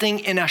trusting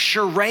in a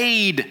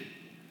charade.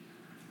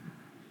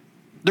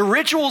 The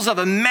rituals of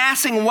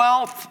amassing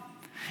wealth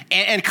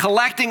and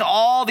collecting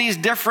all these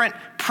different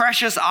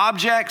precious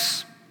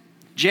objects,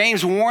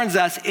 James warns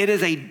us it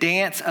is a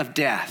dance of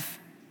death.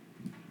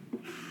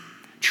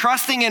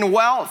 Trusting in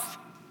wealth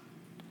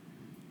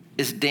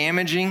is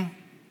damaging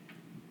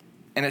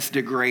and it's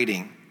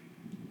degrading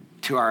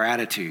to our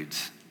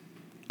attitudes.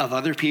 of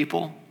other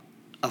people,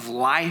 of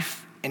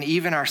life, and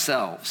even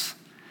ourselves.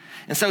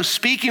 And so,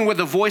 speaking with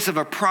the voice of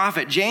a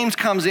prophet, James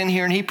comes in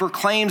here and he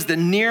proclaims the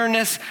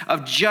nearness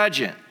of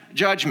judgment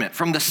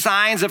from the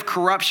signs of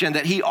corruption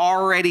that he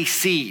already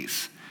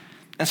sees.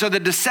 And so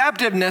the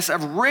deceptiveness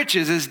of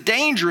riches is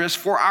dangerous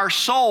for our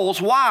souls.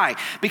 Why?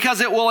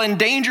 Because it will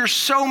endanger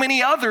so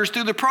many others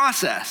through the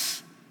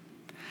process.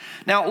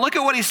 Now, look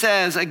at what he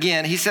says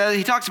again. He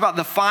talks about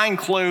the fine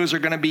clothes are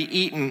going to be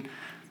eaten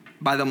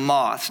by the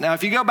moths. Now,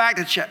 if you go back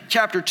to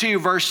chapter 2,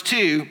 verse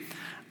 2,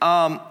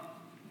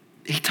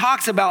 he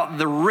talks about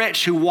the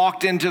rich who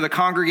walked into the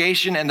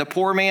congregation and the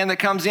poor man that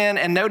comes in.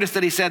 And notice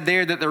that he said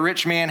there that the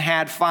rich man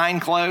had fine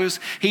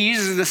clothes. He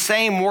uses the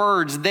same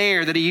words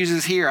there that he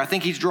uses here. I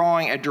think he's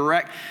drawing a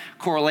direct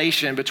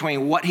correlation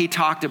between what he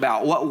talked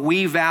about, what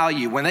we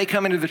value. When they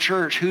come into the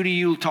church, who do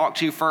you talk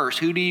to first?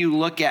 Who do you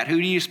look at? Who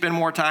do you spend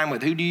more time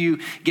with? Who do you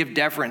give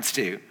deference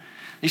to?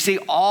 You see,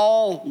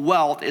 all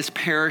wealth is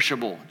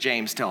perishable,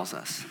 James tells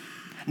us.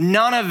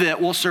 None of it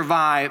will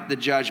survive the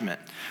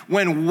judgment.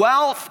 When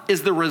wealth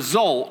is the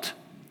result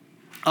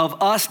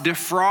of us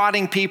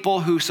defrauding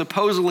people who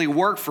supposedly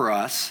work for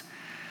us,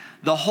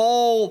 the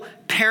whole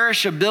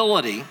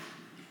perishability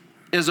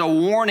is a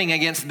warning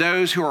against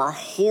those who are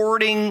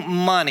hoarding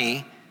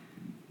money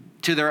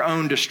to their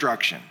own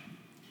destruction.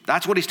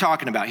 That's what he's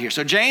talking about here.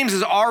 So James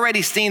has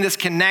already seen this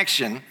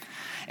connection,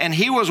 and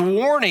he was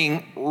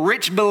warning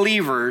rich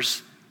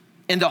believers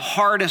in the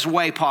hardest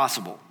way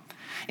possible.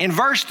 In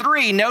verse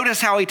 3, notice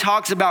how he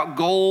talks about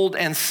gold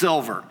and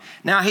silver.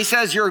 Now he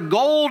says your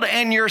gold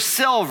and your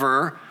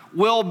silver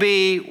will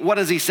be, what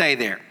does he say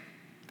there?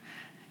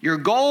 Your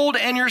gold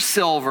and your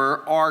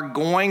silver are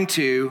going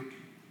to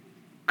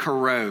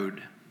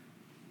corrode.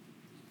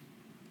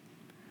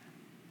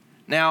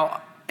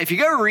 Now, if you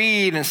go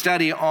read and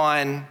study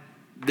on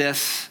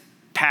this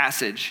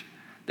passage,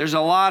 there's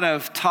a lot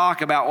of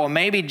talk about, well,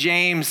 maybe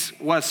James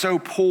was so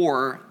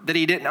poor that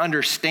he didn't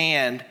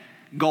understand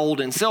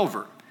gold and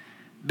silver.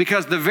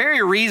 Because the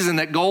very reason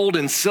that gold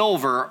and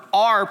silver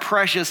are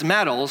precious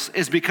metals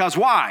is because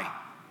why?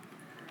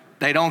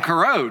 They don't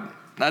corrode.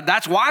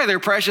 That's why they're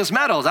precious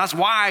metals. That's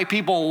why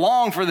people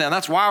long for them.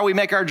 That's why we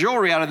make our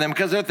jewelry out of them,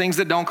 because they're things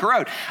that don't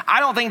corrode.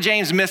 I don't think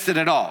James missed it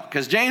at all,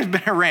 because James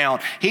been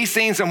around. He's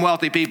seen some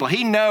wealthy people.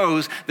 He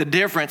knows the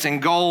difference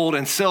in gold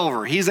and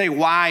silver. He's a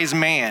wise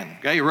man.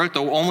 Okay? He wrote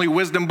the only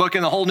wisdom book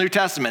in the whole New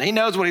Testament. He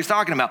knows what he's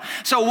talking about.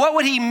 So what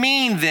would he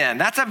mean then?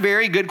 That's a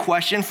very good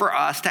question for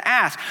us to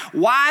ask.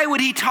 Why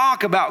would he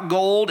talk about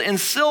gold and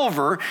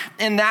silver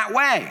in that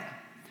way?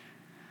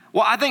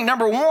 Well, I think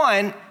number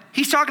one,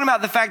 he's talking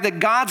about the fact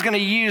that God's going to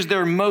use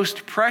their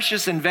most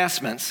precious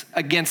investments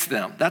against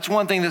them. That's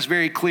one thing that's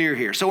very clear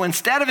here. So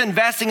instead of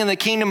investing in the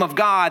kingdom of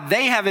God,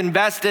 they have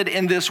invested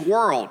in this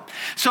world.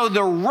 So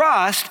the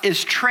rust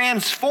is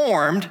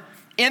transformed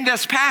in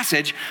this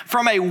passage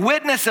from a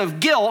witness of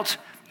guilt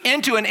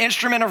into an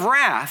instrument of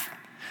wrath.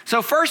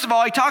 So first of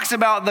all, he talks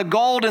about the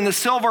gold and the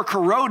silver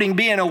corroding,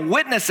 being a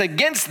witness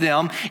against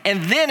them.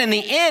 And then in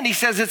the end, he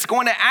says it's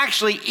going to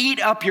actually eat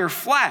up your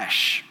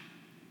flesh.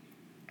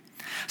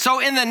 So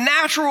in the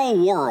natural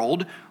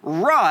world,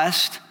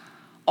 rust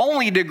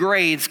only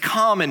degrades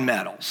common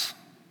metals.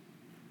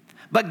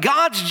 But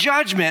God's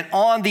judgment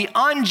on the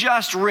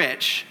unjust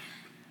rich,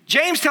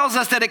 James tells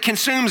us that it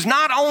consumes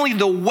not only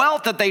the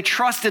wealth that they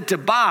trusted to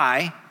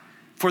buy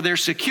for their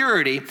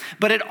security,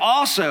 but it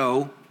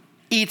also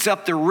eats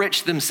up the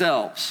rich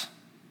themselves.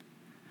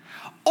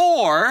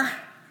 Or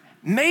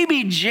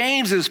maybe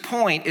James's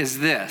point is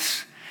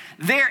this: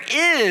 there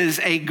is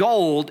a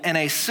gold and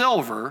a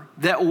silver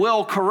that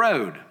will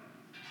corrode,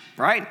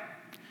 right?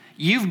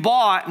 You've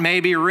bought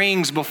maybe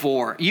rings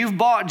before. You've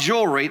bought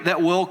jewelry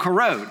that will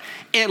corrode.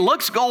 It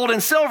looks gold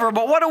and silver,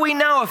 but what do we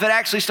know if it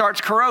actually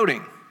starts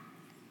corroding?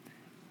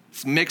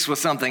 It's mixed with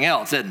something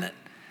else, isn't it?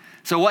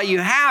 So what you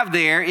have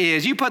there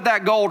is you put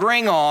that gold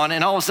ring on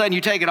and all of a sudden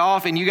you take it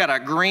off and you got a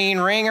green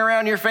ring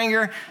around your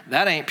finger.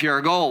 That ain't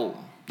pure gold.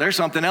 There's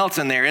something else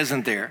in there,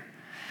 isn't there?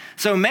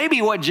 So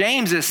maybe what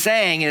James is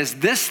saying is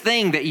this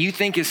thing that you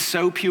think is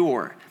so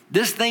pure,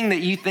 this thing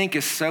that you think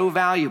is so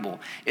valuable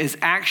is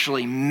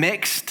actually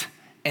mixed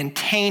and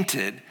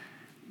tainted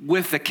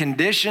with the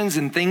conditions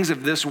and things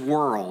of this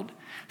world,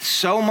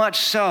 so much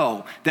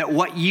so that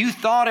what you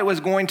thought it was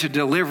going to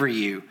deliver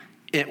you,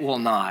 it will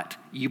not.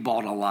 You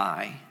bought a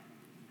lie.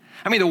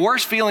 I mean, the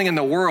worst feeling in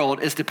the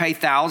world is to pay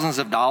thousands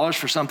of dollars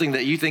for something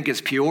that you think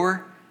is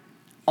pure,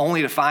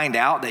 only to find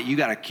out that you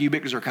got a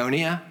cubic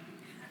zirconia.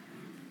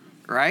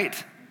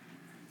 Right?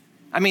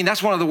 I mean,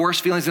 that's one of the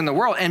worst feelings in the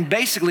world. And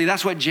basically,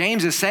 that's what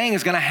James is saying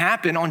is going to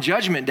happen on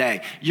Judgment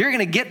Day. You're going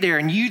to get there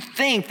and you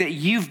think that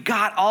you've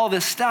got all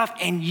this stuff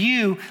and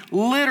you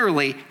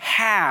literally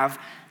have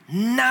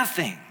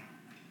nothing.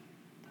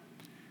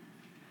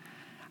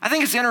 I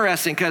think it's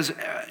interesting because,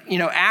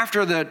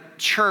 after the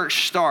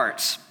church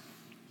starts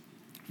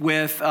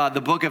with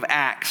the book of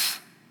Acts,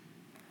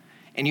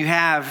 and you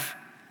have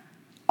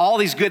all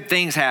these good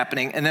things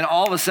happening, and then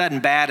all of a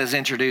sudden bad is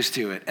introduced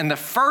to it. And the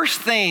first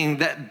thing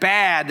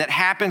that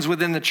happens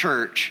within the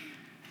church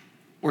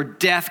where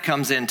death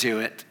comes into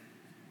it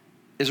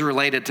is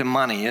related to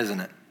money, isn't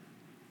it?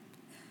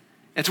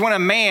 It's when a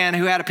man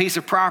who had a piece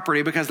of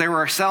property, because they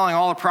were selling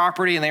all the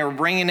property and they were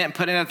bringing it and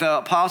putting it at the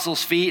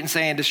apostles' feet and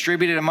saying,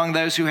 distribute it among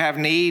those who have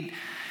need.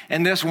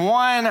 And this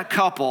one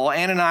couple,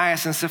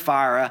 Ananias and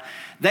Sapphira,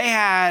 they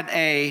had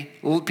a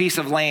piece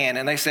of land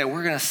and they said,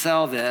 we're going to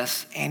sell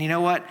this. And you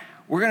know what?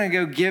 We're going to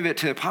go give it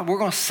to, we're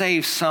going to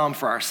save some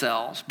for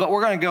ourselves, but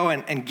we're going to go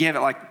and give it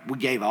like we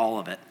gave all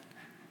of it.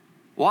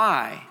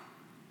 Why?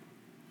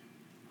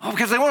 Well,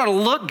 because they wanted to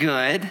look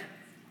good.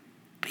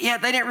 But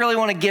yet they didn't really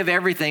want to give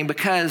everything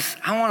because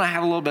I want to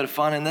have a little bit of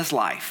fun in this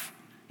life.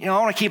 I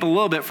want to keep a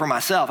little bit for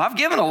myself. I've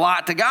given a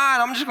lot to God.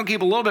 I'm just going to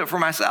keep a little bit for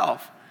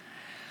myself.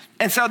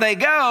 And so they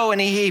go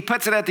and he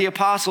puts it at the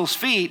apostles'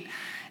 feet.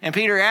 And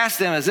Peter asks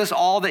them, is this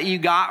all that you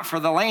got for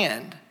the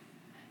land?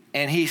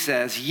 And he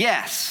says,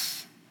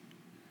 yes.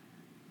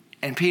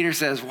 And Peter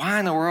says, why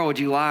in the world would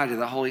you lie to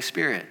the Holy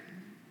Spirit?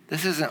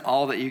 This isn't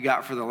all that you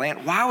got for the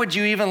land. Why would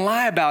you even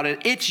lie about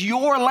it? It's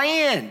your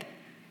land.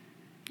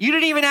 You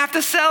didn't even have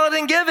to sell it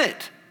and give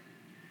it.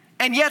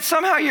 And yet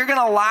somehow you're going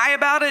to lie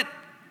about it?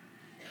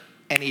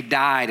 And he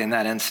died in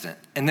that instant.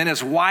 And then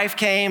his wife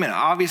came, and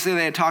obviously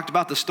they had talked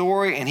about the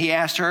story, and he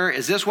asked her,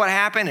 is this what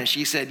happened? And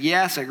she said,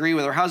 yes, I agree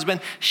with her husband.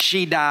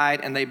 She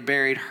died, and they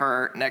buried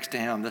her next to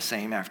him the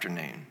same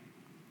afternoon.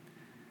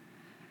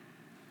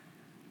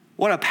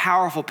 What a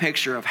powerful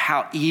picture of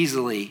how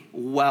easily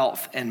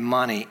wealth and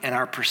money and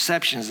our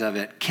perceptions of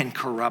it can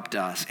corrupt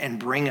us and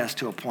bring us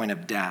to a point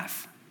of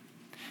death.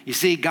 You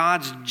see,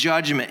 God's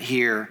judgment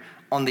here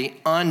on the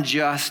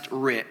unjust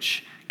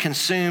rich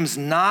consumes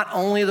not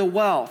only the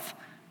wealth,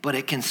 but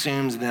it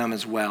consumes them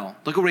as well.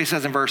 Look at what he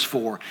says in verse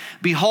 4.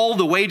 Behold,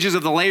 the wages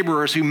of the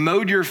laborers who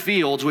mowed your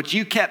fields, which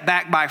you kept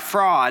back by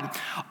fraud,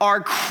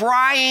 are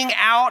crying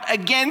out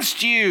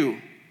against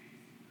you.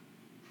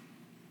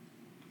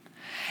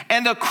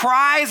 And the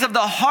cries of the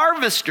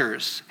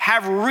harvesters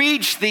have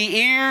reached the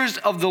ears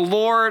of the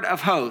Lord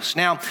of hosts.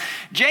 Now,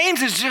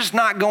 James is just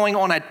not going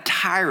on a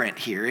tyrant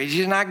here. He's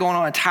just not going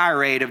on a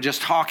tirade of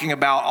just talking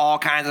about all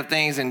kinds of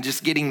things and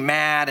just getting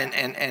mad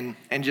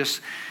and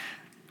just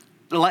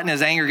letting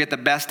his anger get the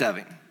best of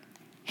him.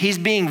 He's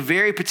being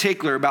very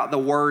particular about the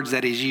words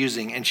that he's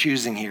using and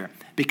choosing here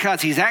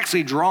because he's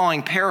actually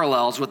drawing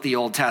parallels with the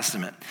Old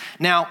Testament.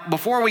 Now,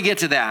 before we get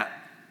to that,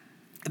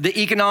 the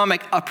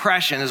economic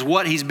oppression is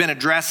what he's been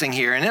addressing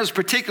here. And it was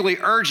particularly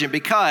urgent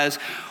because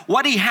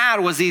what he had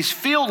was these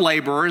field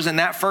laborers in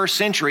that first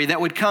century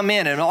that would come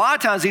in. And a lot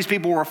of times these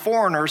people were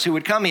foreigners who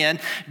would come in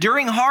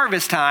during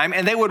harvest time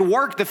and they would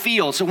work the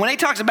fields. So when he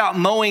talks about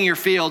mowing your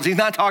fields, he's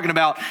not talking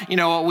about,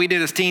 what we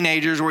did as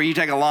teenagers where you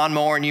take a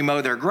lawnmower and you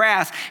mow their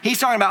grass. He's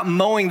talking about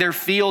mowing their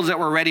fields that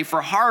were ready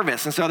for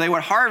harvest. And so they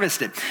would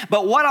harvest it.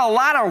 But what a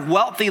lot of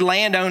wealthy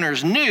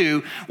landowners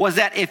knew was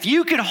that if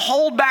you could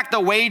hold back the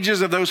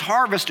wages of those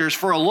harvesters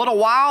for a little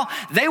while,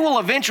 they will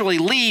eventually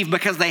leave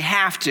because they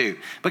have to,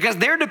 because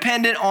they're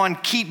dependent on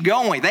keep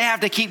going. They have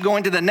to keep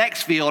going to the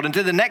next field and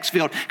to the next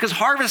field because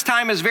harvest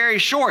time is very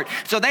short.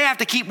 So they have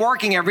to keep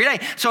working every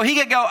day. So he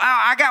could go,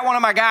 I got one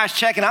of my guys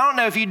checking. I don't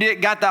know if you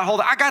got that whole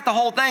thing. I got the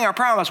whole thing, I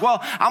promise. Well,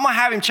 I'm going to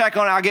have him check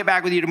on it. I'll get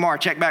back with you tomorrow.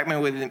 Check back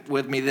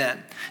with me then.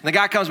 And the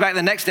guy comes back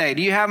the next day.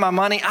 Do you have my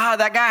money?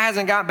 That guy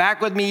hasn't got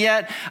back with me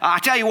yet. I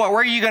tell you what,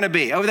 where are you going to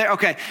be? Over there?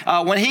 Okay.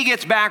 When he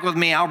gets back with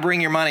me, I'll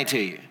bring your money to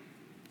you.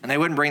 And they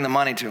wouldn't bring the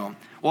money to him.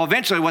 Well,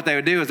 eventually what they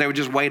would do is they would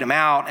just wait him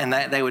out and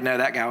they would know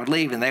that guy would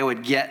leave and they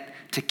would get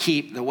to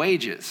keep the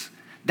wages.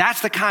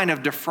 That's the kind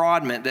of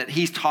defraudment that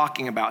he's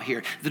talking about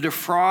here. The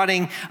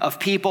defrauding of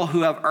people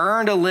who have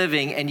earned a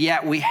living and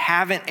yet we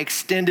haven't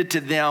extended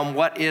to them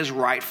what is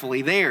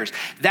rightfully theirs.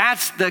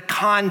 That's the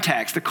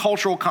context, the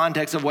cultural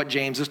context of what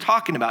James is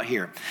talking about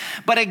here.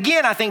 But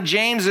again, I think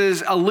James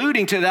is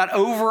alluding to that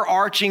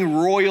overarching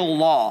royal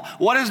law.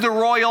 What is the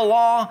royal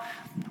law?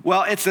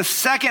 Well, it's the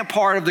second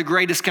part of the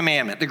greatest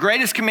commandment. The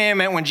greatest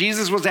commandment, when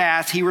Jesus was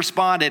asked, he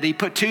responded, he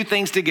put two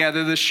things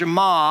together, the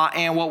Shema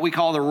and what we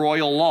call the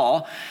royal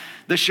law.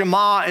 The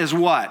Shema is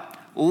what?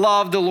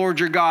 Love the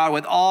Lord your God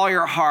with all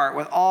your heart,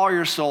 with all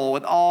your soul,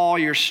 with all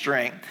your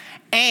strength.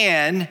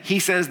 And he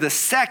says the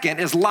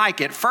second is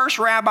like it. First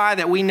rabbi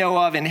that we know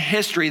of in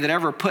history that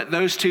ever put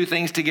those two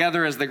things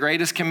together as the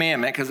greatest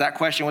commandment, because that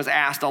question was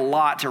asked a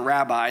lot to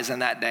rabbis in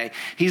that day.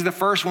 He's the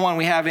first one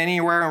we have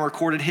anywhere in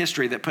recorded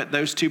history that put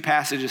those two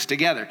passages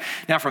together.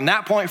 Now, from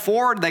that point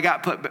forward, they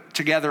got put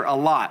together a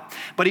lot.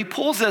 But he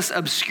pulls this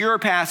obscure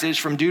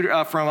passage from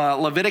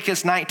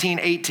Leviticus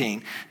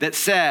 19:18 that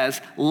says,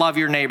 love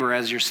your neighbor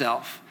as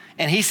yourself.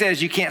 And he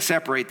says you can't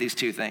separate these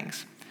two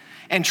things.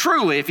 And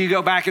truly, if you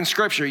go back in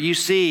Scripture, you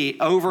see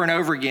over and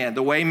over again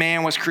the way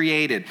man was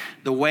created,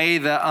 the way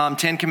the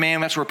Ten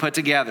Commandments were put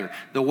together,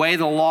 the way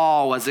the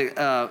law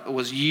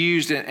was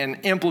used and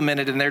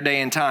implemented in their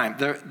day and time,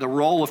 the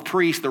role of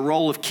priest, the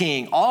role of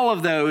king, all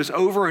of those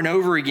over and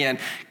over again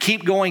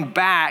keep going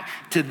back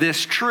to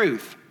this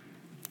truth.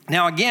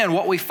 Now, again,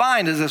 what we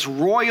find is this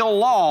royal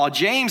law,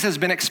 James has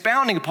been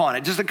expounding upon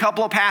it. Just a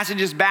couple of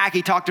passages back,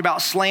 he talked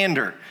about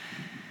slander.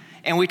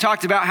 And we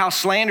talked about how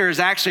slander is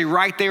actually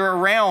right there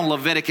around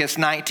Leviticus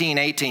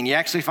 19:18. You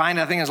actually find,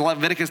 I think it's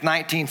Leviticus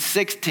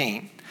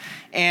 19:16.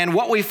 And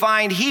what we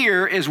find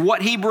here is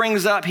what he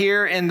brings up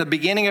here in the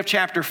beginning of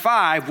chapter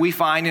 5, we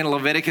find in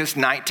Leviticus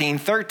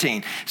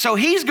 19:13. So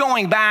he's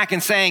going back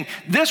and saying,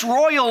 this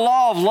royal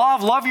law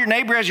of love your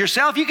neighbor as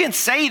yourself, you can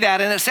say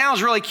that and it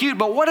sounds really cute,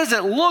 but what does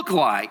it look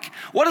like?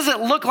 What does it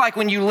look like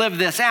when you live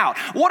this out?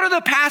 What are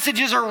the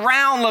passages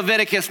around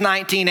Leviticus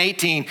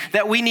 19:18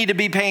 that we need to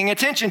be paying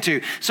attention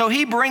to? So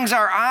he brings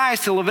our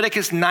eyes to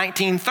Leviticus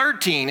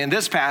 19:13 in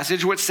this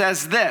passage, which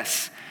says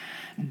this: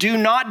 do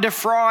not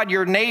defraud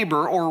your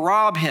neighbor or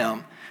rob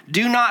him.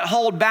 Do not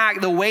hold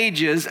back the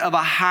wages of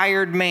a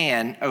hired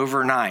man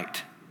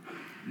overnight.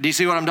 Do you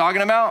see what I'm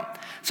talking about?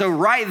 So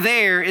right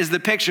there is the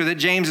picture that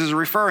James is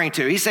referring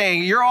to. He's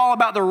saying, you're all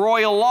about the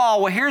royal law.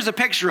 Well, here's a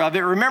picture of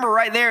it. Remember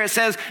right there, it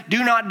says,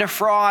 do not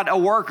defraud a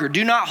worker.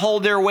 Do not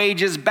hold their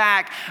wages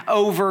back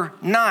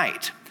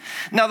overnight.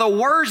 Now, the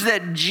words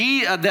that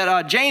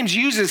James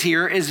uses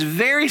here is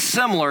very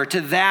similar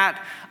to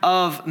that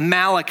of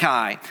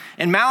Malachi.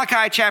 In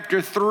Malachi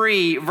chapter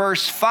 3,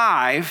 verse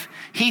 5,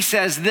 he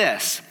says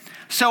this: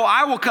 so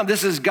I will come,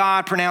 this is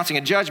God pronouncing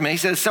a judgment. He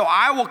says, so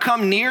I will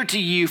come near to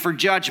you for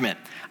judgment.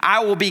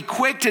 I will be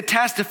quick to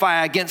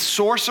testify against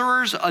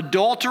sorcerers,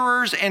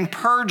 adulterers, and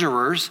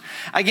perjurers,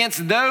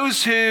 against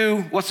those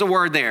who, what's the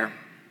word there?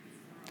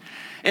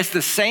 It's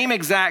the same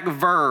exact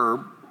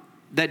verb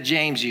that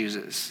James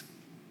uses.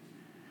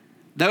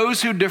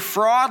 Those who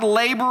defraud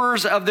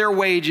laborers of their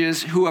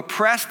wages, who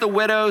oppress the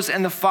widows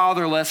and the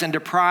fatherless and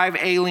deprive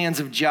aliens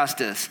of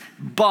justice,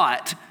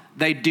 but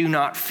they do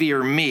not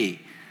fear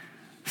me,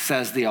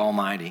 says the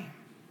Almighty.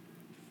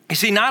 You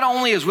see, not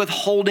only is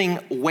withholding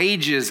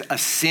wages a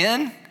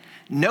sin,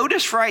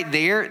 notice right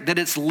there that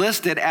it's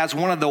listed as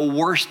one of the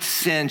worst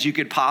sins you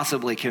could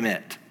possibly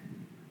commit.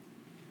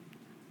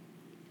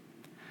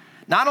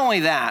 Not only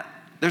that,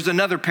 there's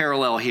another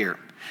parallel here.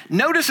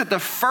 Notice that the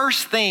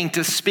first thing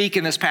to speak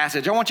in this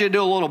passage, I want you to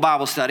do a little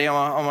Bible study.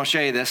 I'm going to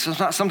show you this.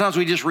 Sometimes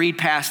we just read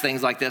past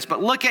things like this,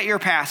 but look at your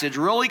passage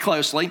really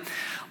closely.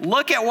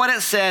 Look at what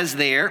it says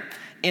there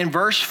in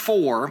verse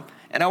 4,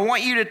 and I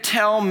want you to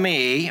tell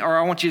me, or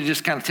I want you to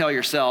just kind of tell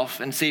yourself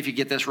and see if you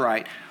get this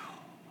right.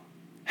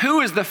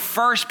 Who is the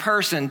first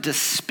person to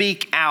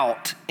speak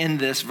out in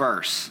this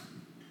verse?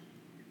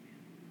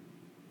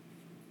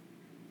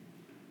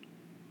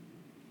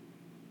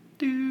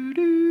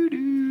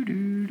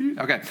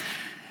 Okay,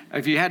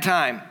 if you had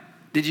time,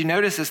 did you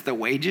notice it's the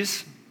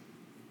wages?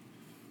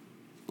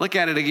 Look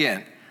at it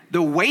again.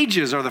 The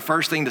wages are the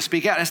first thing to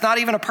speak out. It's not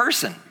even a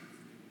person.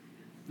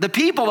 The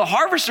people, the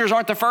harvesters,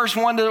 aren't the first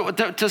one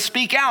to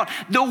speak out.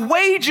 The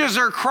wages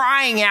are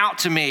crying out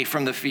to me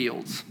from the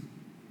fields.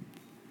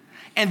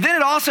 And then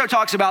it also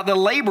talks about the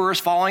laborers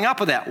following up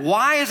with that.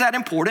 Why is that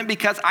important?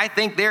 Because I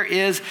think there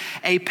is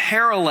a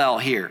parallel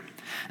here.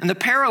 And the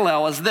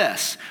parallel is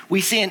this: we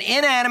see an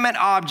inanimate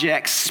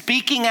object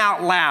speaking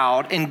out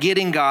loud and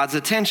getting God's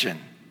attention.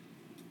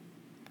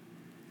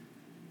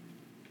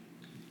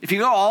 If you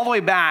go all the way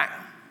back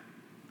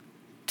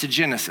to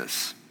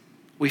Genesis,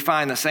 we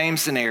find the same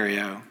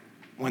scenario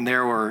when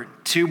there were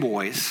two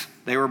boys.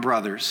 They were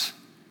brothers,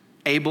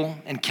 Abel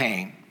and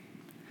Cain.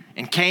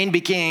 And Cain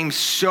became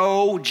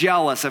so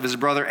jealous of his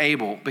brother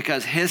Abel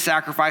because his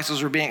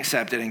sacrifices were being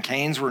accepted and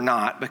Cain's were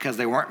not, because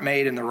they weren't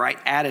made in the right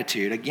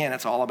attitude. Again,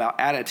 it's all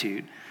about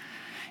attitude.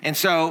 And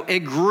so it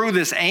grew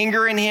this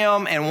anger in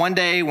him. And one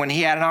day when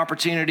he had an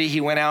opportunity, he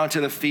went out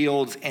into the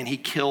fields and he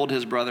killed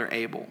his brother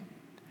Abel.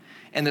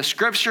 And the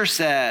scripture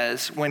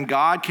says when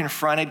God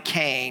confronted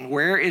Cain,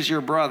 "Where is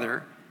your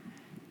brother?"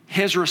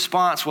 his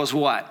response was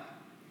what?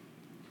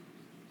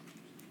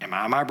 "Am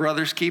I my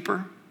brother's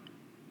keeper?"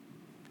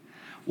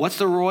 What's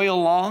the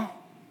royal law?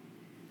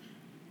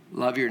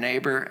 Love your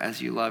neighbor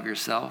as you love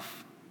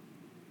yourself.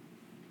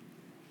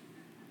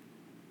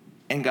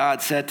 And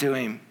God said to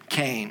him,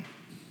 "Cain,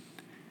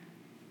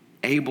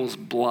 Abel's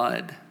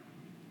blood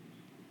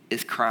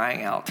is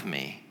crying out to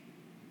me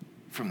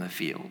from the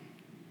field."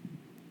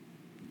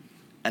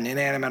 An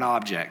inanimate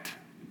object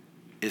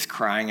is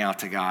crying out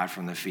to God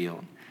from the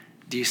field.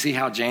 Do you see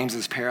how James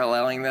is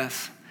paralleling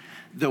this?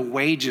 The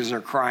wages are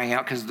crying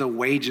out because the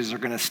wages are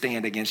going to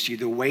stand against you.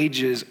 The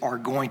wages are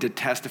going to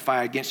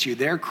testify against you.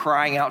 They're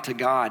crying out to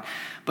God.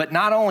 But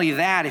not only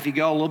that, if you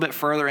go a little bit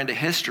further into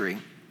history,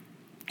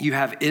 you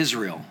have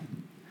Israel.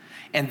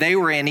 And they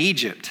were in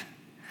Egypt.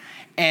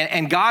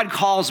 And God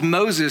calls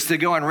Moses to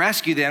go and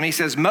rescue them. He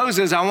says,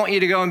 "Moses, I want you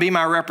to go and be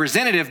my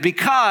representative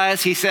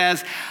because," he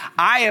says,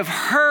 "I have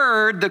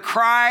heard the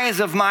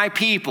cries of my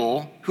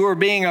people who are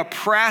being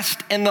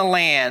oppressed in the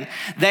land.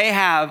 They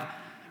have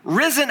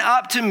risen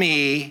up to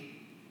me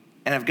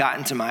and have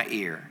gotten to my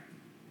ear,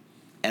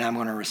 and I'm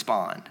going to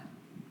respond."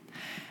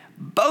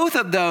 Both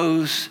of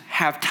those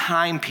have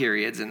time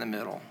periods in the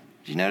middle.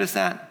 Did you notice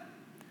that?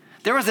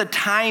 There was a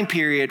time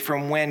period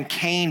from when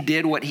Cain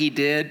did what he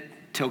did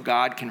till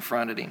God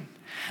confronted him.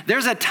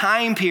 There's a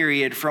time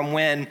period from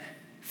when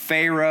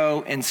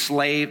Pharaoh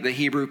enslaved the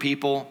Hebrew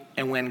people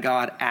and when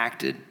God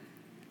acted.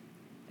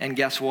 And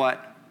guess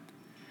what?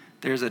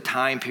 there's a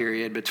time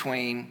period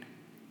between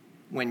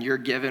when you're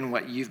given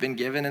what you've been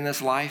given in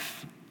this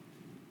life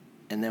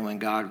and then when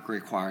God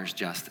requires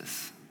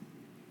justice.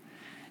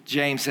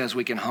 James says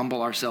we can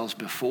humble ourselves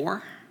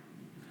before,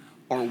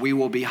 or we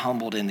will be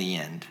humbled in the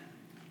end.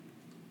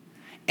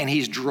 And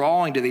he's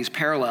drawing to these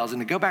parallels. And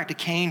to go back to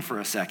Cain for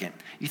a second,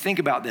 you think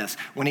about this.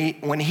 When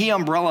he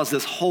umbrellas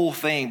this whole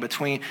thing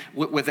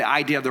with the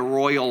idea of the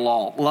royal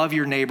law, love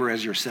your neighbor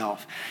as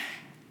yourself.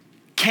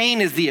 Cain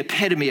is the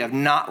epitome of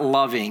not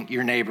loving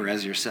your neighbor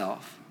as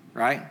yourself,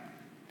 right?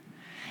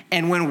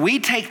 And when we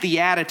take the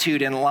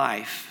attitude in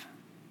life,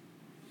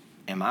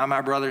 am I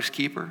my brother's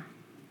keeper?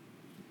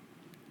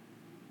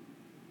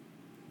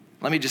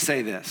 Let me just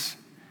say this.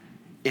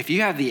 If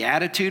you have the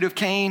attitude of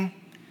Cain,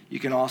 you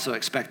can also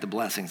expect the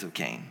blessings of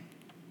Cain.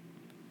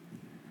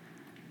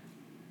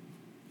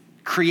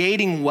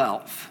 Creating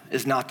wealth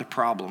is not the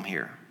problem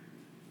here.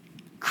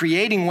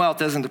 Creating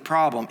wealth isn't the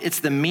problem. It's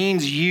the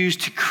means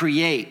used to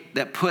create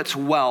that puts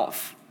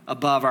wealth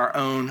above our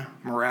own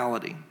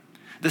morality.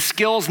 The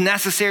skills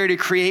necessary to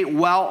create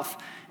wealth,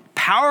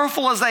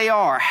 powerful as they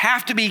are,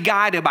 have to be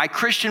guided by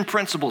Christian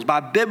principles,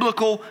 by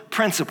biblical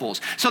principles.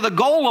 So the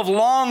goal of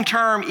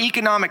long-term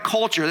economic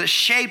culture that's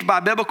shaped by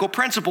biblical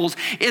principles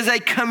is a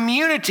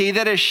community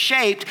that is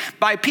shaped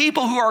by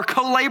people who are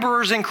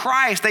co-laborers in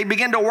Christ. They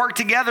begin to work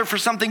together for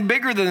something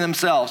bigger than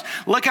themselves.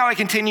 Look how it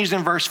continues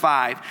in verse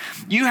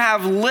 5. You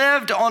have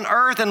lived on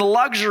earth in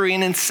luxury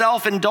and in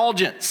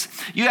self-indulgence.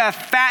 You have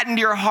fattened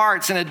your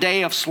hearts in a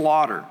day of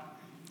slaughter.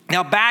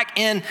 Now, back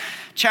in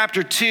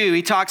chapter 2,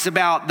 he talks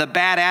about the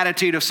bad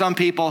attitude of some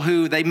people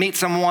who they meet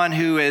someone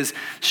who is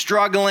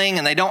struggling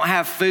and they don't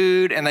have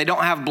food and they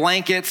don't have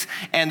blankets,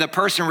 and the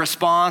person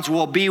responds,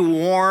 well, be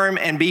warm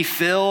and be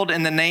filled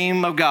in the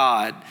name of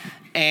God.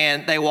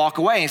 And they walk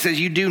away. He says,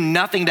 you do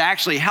nothing to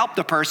actually help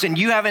the person.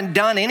 You haven't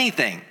done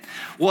anything.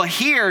 Well,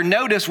 here,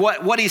 notice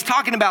what he's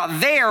talking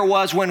about there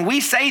was when we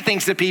say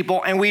things to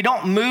people and we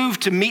don't move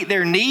to meet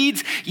their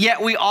needs,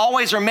 yet we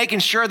always are making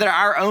sure that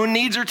our own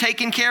needs are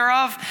taken care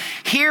of.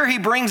 Here, he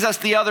brings us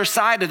the other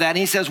side of that. And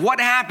he says, what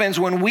happens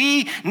when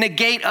we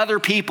negate other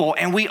people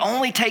and we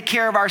only take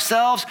care of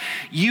ourselves?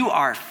 You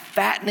are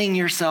fattening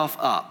yourself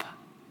up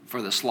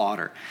for the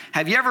slaughter.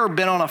 Have you ever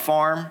been on a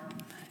farm?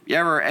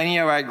 Any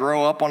of you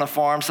grow up on a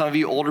farm? Some of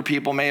you older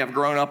people may have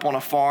grown up on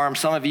a farm.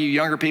 Some of you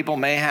younger people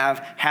may have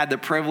had the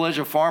privilege.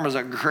 A farm is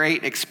a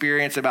great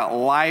experience about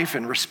life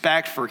and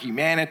respect for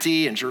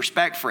humanity and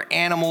respect for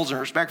animals and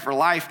respect for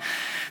life.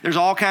 There's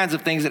all kinds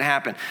of things that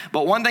happen.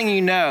 But one thing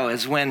you know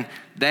is when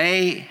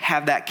they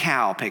have that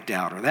cow picked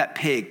out or that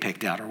pig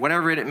picked out or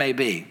whatever it may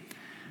be,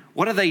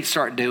 what do they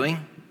start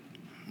doing?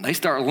 They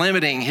start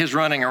limiting his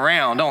running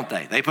around, don't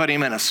they? They put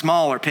him in a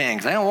smaller pen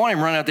because they don't want him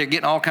running out there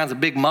getting all kinds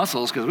of big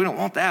muscles because we don't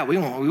want that. We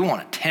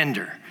want it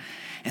tender.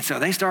 And so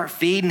they start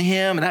feeding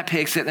him, and that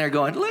pig's sitting there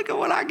going, look at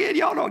what I get.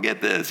 Y'all don't get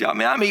this. Y'all,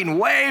 man, I'm eating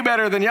way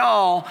better than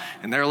y'all.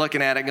 And they're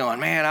looking at it going,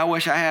 man, I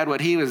wish I had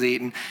what he was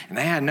eating. And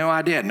they had no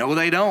idea. No,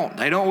 they don't.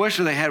 They don't wish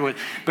they had what,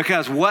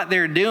 because what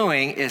they're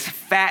doing is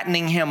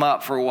fattening him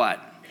up for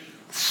what?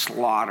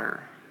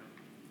 Slaughter.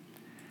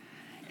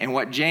 And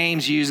what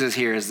James uses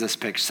here is this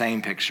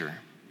same picture.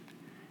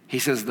 He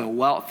says the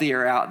wealthy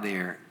are out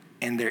there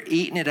and they're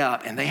eating it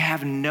up and they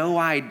have no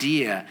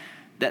idea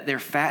that they're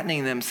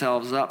fattening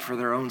themselves up for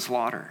their own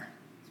slaughter.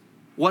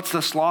 What's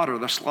the slaughter?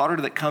 The slaughter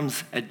that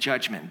comes at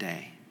Judgment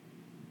Day.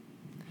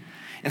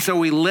 And so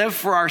we live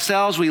for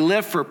ourselves, we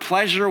live for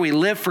pleasure, we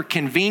live for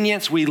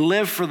convenience, we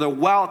live for the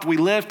wealth, we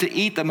live to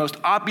eat the most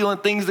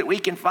opulent things that we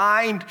can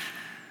find.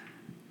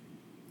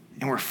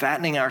 And we're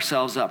fattening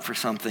ourselves up for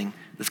something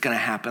that's going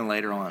to happen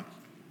later on.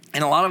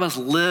 And a lot of us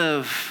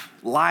live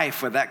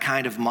life with that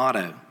kind of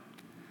motto.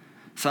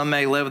 Some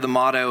may live the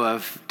motto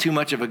of too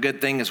much of a good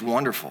thing is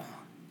wonderful.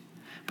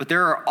 But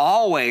there are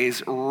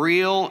always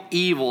real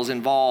evils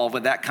involved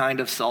with that kind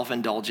of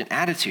self-indulgent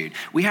attitude.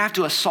 We have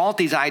to assault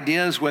these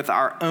ideas with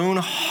our own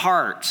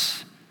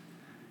hearts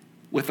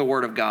with the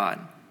Word of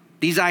God.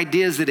 These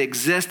ideas that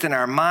exist in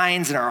our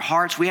minds and our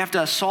hearts, we have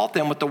to assault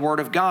them with the Word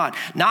of God.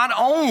 Not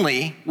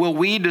only will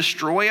we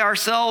destroy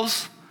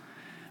ourselves,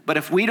 but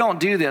if we don't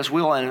do this,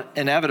 we'll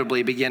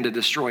inevitably begin to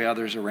destroy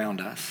others around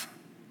us.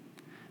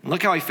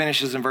 Look how he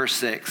finishes in verse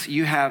 6.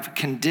 You have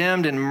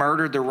condemned and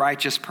murdered the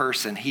righteous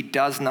person. He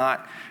does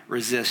not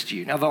resist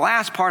you. Now, the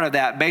last part of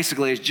that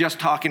basically is just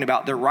talking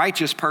about the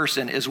righteous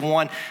person is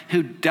one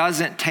who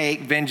doesn't take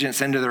vengeance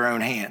into their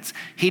own hands.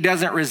 He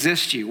doesn't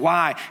resist you.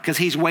 Why? Because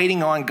he's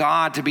waiting on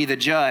God to be the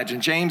judge.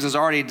 And James has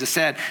already just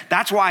said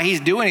that's why he's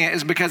doing it,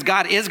 is because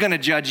God is going to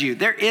judge you.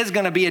 There is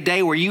going to be a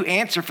day where you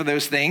answer for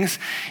those things.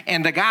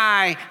 And the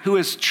guy who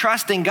is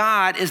trusting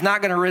God is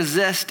not going to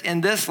resist in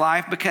this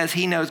life because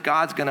he knows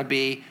God's going to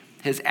be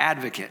his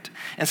advocate.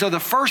 And so the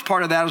first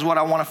part of that is what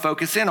I want to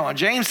focus in on.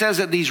 James says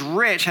that these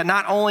rich had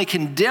not only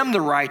condemned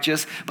the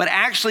righteous, but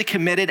actually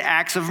committed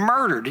acts of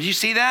murder. Did you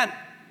see that?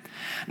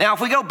 Now,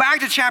 if we go back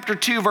to chapter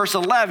 2, verse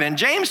 11,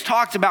 James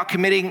talked about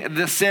committing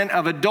the sin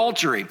of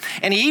adultery.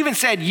 And he even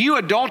said, you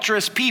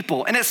adulterous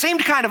people. And it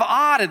seemed kind of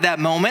odd at that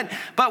moment.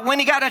 But when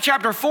he got to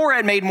chapter 4,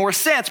 it made more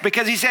sense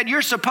because he said,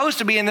 you're supposed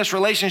to be in this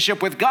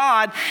relationship with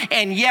God,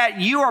 and yet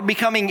you are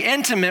becoming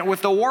intimate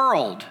with the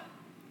world.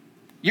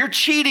 You're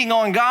cheating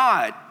on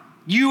God,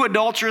 you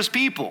adulterous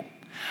people.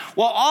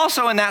 Well,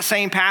 also in that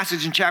same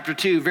passage in chapter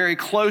 2, very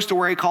close to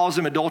where he calls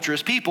them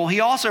adulterous people, he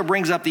also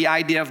brings up the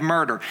idea of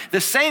murder.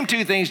 The same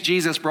two things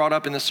Jesus brought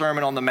up in the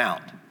Sermon on the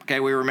Mount. Okay,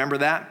 we remember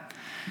that?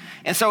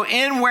 And so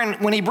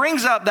when he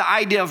brings up the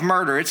idea of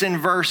murder, it's in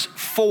verse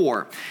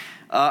 4,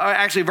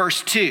 actually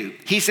verse 2.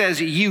 He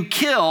says, you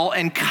kill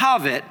and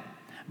covet,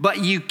 but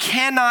you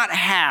cannot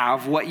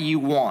have what you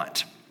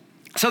want.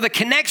 So the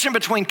connection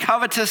between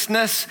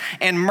covetousness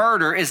and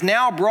murder is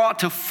now brought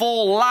to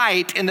full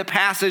light in the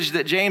passage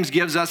that James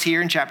gives us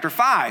here in chapter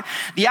 5.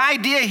 The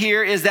idea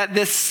here is that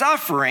this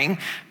suffering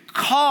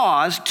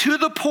caused to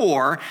the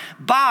poor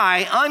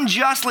by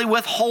unjustly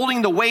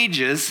withholding the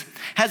wages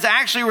has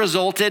actually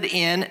resulted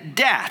in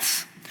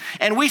deaths.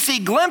 And we see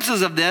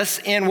glimpses of this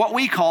in what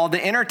we call the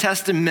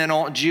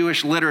intertestamental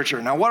Jewish literature.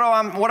 Now, what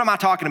am I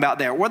talking about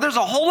there? Well, there's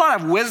a whole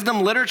lot of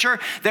wisdom literature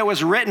that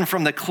was written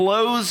from the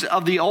close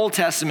of the Old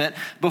Testament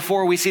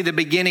before we see the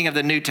beginning of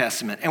the New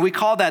Testament. And we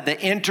call that the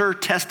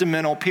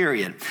intertestamental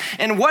period.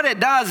 And what it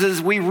does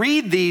is we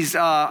read these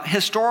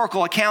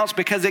historical accounts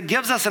because it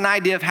gives us an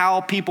idea of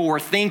how people were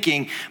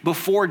thinking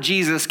before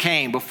Jesus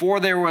came, before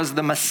there was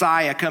the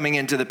Messiah coming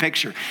into the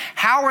picture.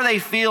 How were they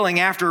feeling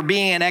after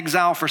being in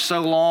exile for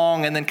so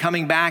long and then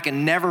coming back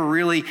and never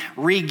really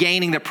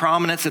regaining the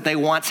prominence that they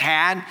once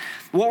had?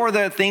 What were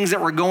the things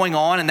that were going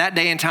on in that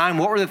day and time?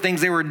 What were the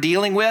things they were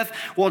dealing with?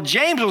 Well,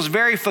 James was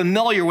very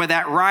familiar with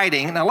that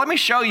writing. Now, let me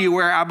show you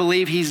where I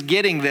believe he's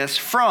getting this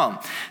from.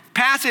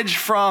 Passage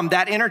from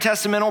that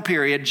intertestamental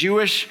period,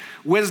 Jewish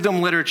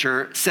wisdom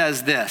literature,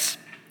 says this: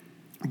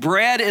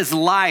 bread is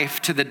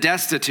life to the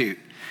destitute,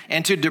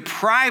 and to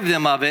deprive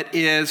them of it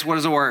is, what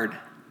is the word?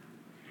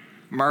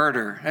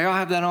 Murder. Do y'all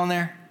have that on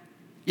there?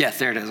 Yes,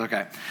 there it is,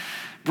 okay.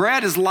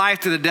 Bread is life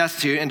to the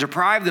destitute, and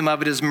deprive them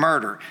of it is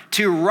murder.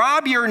 To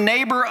rob your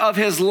neighbor of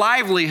his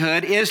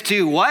livelihood is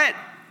to what?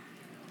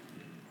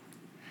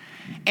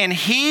 And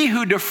he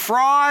who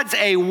defrauds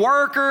a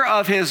worker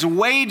of his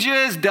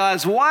wages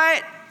does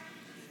what?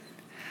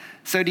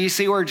 So do you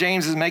see where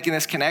James is making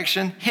this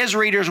connection? His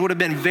readers would have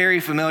been very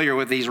familiar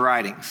with these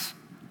writings.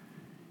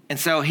 And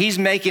so he's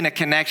making a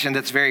connection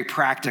that's very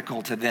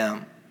practical to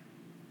them.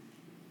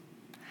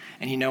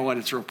 And you know what?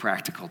 It's real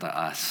practical to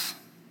us.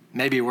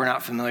 Maybe we're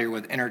not familiar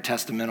with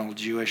intertestamental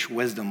Jewish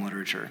wisdom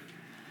literature,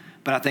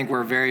 but I think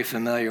we're very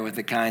familiar with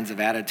the kinds of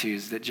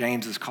attitudes that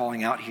James is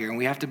calling out here, and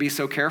we have to be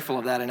so careful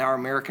of that in our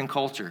American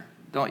culture.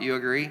 Don't you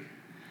agree?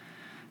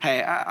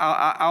 Hey,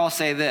 I'll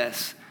say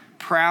this.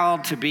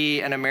 Proud to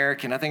be an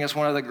American. I think it's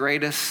one of the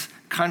greatest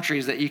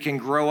countries that you can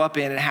grow up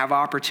in and have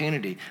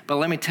opportunity. But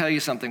let me tell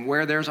you something.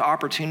 Where there's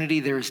opportunity,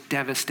 there's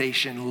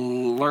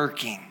devastation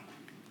lurking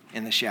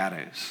in the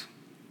shadows.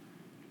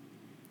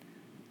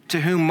 To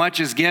whom much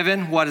is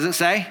given, what does it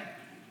say?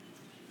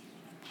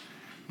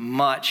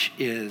 Much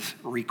is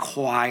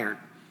required.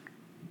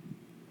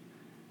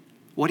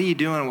 What are you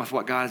doing with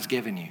what God has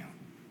given you?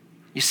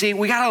 You see,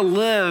 we got to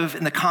live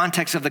in the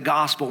context of the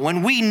gospel.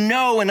 When we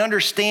know and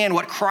understand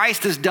what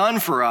Christ has done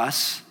for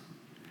us,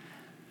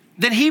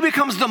 then he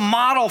becomes the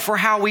model for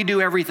how we do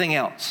everything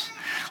else.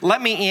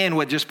 Let me end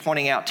with just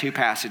pointing out two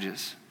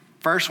passages.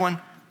 First one,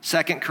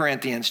 2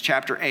 Corinthians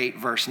chapter 8,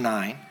 verse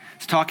 9.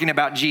 It's talking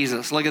about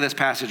Jesus. Look at this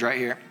passage right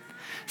here.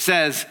 It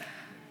says,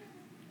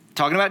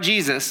 talking about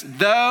Jesus,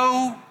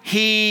 though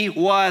he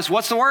was,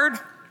 what's the word?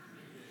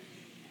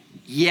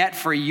 Yet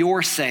for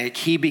your sake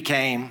he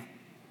became,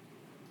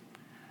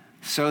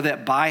 so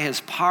that by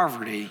his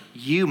poverty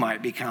you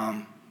might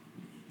become.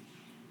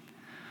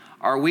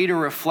 Are we to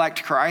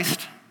reflect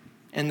Christ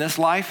in this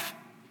life?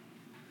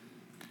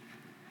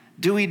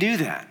 Do we do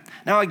that?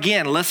 Now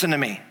again, listen to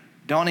me.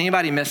 Don't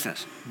anybody miss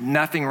this.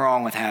 Nothing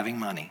wrong with having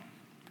money.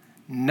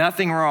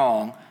 Nothing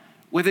wrong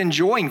with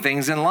enjoying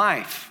things in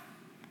life.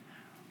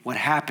 What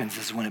happens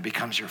is when it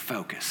becomes your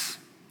focus.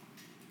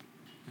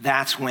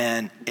 That's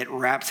when it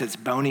wraps its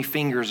bony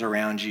fingers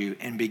around you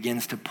and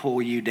begins to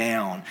pull you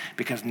down,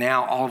 because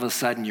now all of a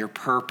sudden your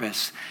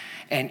purpose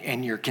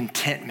and your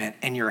contentment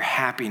and your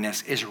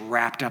happiness is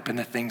wrapped up in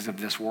the things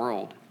of this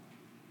world.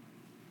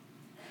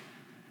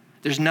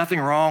 There's nothing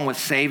wrong with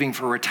saving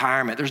for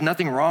retirement. There's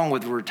nothing wrong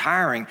with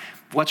retiring.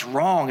 What's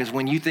wrong is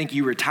when you think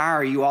you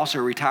retire, you also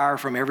retire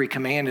from every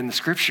command in the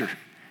scripture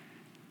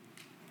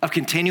of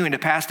continuing to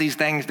pass these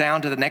things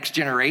down to the next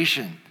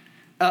generation,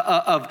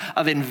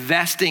 of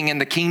investing in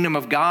the kingdom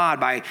of God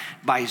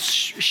by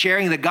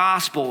sharing the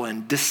gospel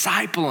and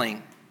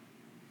discipling.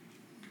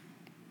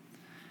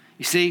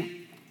 You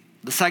see,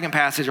 the second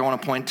passage I want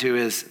to point to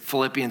is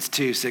Philippians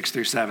 2,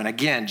 6-7.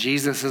 Again,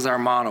 Jesus is our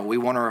model. We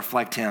want to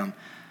reflect him.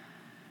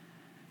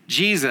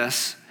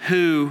 Jesus,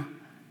 who,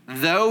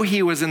 though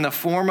he was in the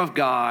form of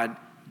God,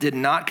 did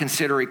not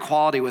consider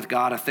equality with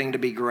God a thing to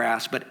be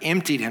grasped, but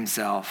emptied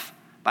himself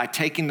by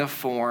taking the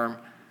form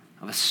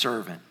of a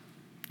servant.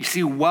 You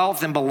see,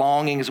 wealth and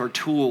belongings are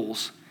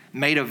tools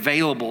made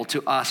available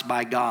to us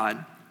by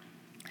God.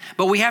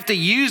 But we have to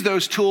use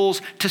those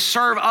tools to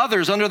serve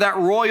others under that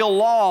royal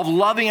law of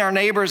loving our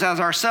neighbors as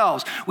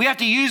ourselves. We have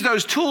to use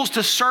those tools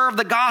to serve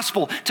the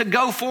gospel, to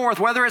go forth,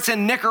 whether it's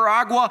in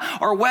Nicaragua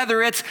or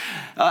whether it's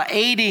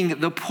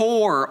aiding the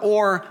poor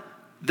or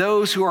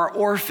those who are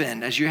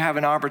orphaned as you have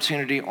an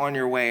opportunity on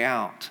your way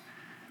out.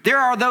 There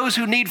are those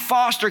who need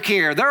foster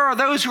care. There are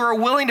those who are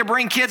willing to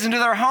bring kids into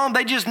their home.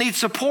 They just need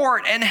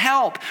support and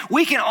help.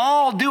 We can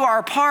all do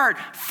our part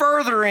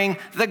furthering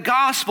the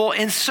gospel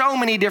in so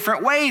many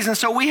different ways. And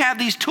so we have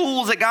these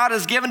tools that God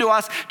has given to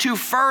us to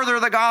further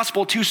the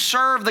gospel, to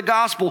serve the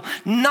gospel,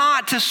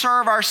 not to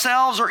serve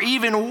ourselves, or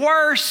even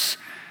worse,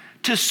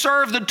 to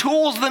serve the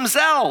tools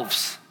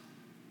themselves.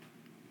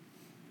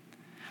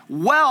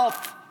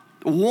 Wealth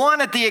won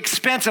at the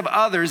expense of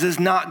others is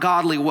not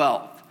godly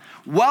wealth.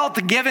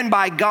 Wealth given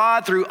by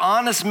God through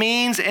honest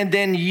means and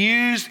then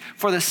used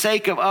for the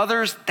sake of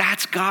others,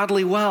 that's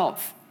godly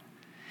wealth.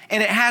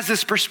 And it has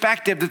this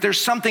perspective that there's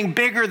something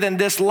bigger than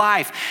this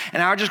life.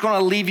 And I'm just going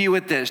to leave you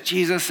with this.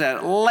 Jesus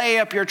said, lay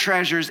up your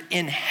treasures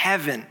in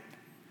heaven,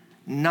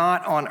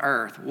 not on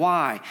earth.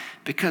 Why?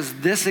 Because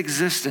this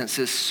existence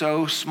is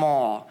so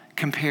small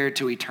compared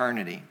to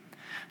eternity.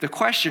 The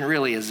question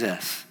really is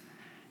this: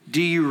 do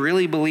you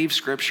really believe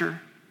Scripture?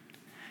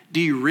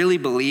 Do you really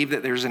believe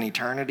that there's an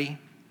eternity?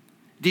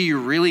 Do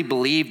you really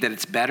believe that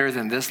it's better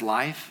than this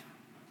life?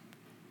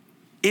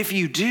 If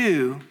you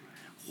do,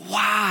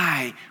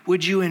 why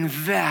would you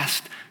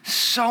invest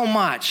so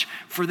much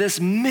for this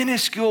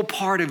minuscule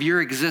part of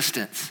your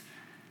existence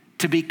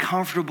to be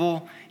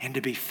comfortable and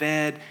to be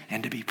fed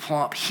and to be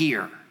plump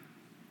here,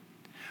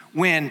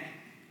 when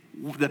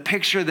the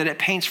picture that it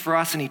paints for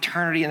us in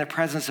eternity in the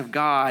presence of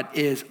God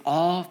is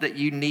all that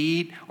you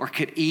need or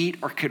could eat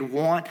or could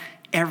want?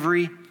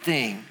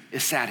 Everything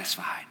is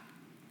satisfied.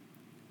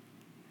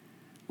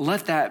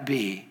 Let that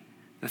be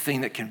the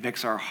thing that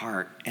convicts our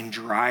heart and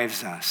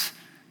drives us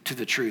to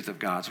the truth of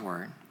God's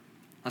word.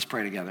 Let's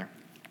pray together.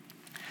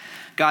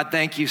 God,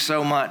 thank you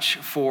so much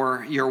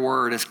for your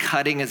word, as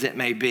cutting as it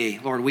may be.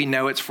 Lord, we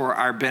know it's for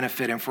our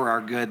benefit and for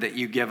our good that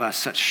you give us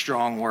such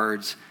strong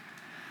words.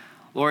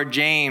 Lord,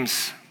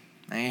 James,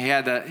 he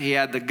had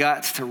the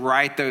guts to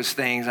write those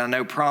things, I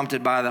know,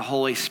 prompted by the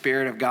Holy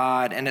Spirit of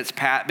God, and it's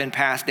been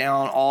passed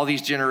down all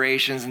these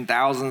generations and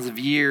thousands of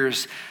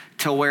years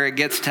till where it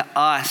gets to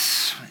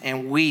us,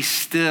 and we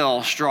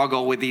still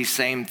struggle with these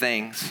same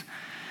things.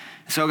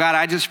 So God,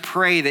 I just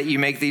pray that you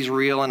make these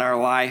real in our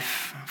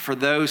life. For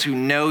those who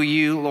know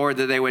you, Lord,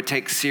 that they would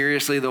take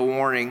seriously the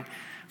warning.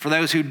 For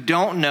those who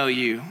don't know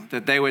you,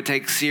 that they would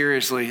take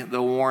seriously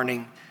the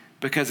warning,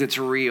 because it's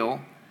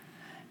real.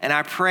 And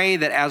I pray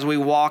that as we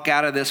walk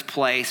out of this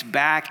place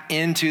back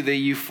into the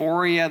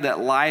euphoria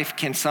that life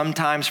can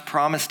sometimes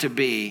promise to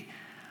be,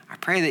 I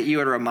pray that you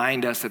would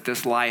remind us that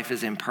this life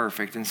is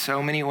imperfect in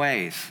so many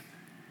ways.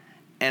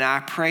 And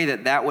I pray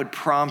that that would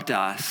prompt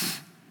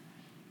us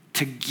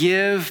to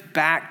give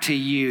back to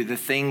you the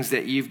things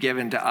that you've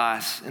given to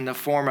us in the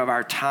form of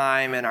our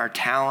time and our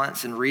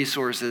talents and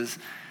resources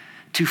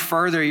to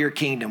further your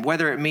kingdom,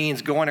 whether it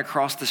means going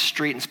across the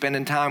street and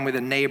spending time with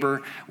a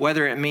neighbor,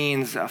 whether it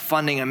means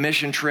funding a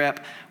mission trip,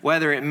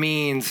 whether it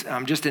means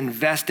just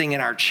investing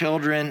in our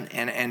children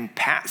and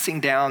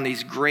passing down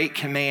these great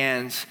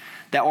commands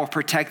that will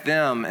protect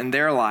them and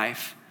their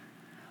life.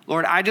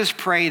 Lord, I just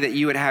pray that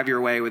you would have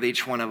your way with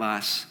each one of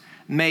us.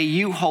 May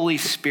you, Holy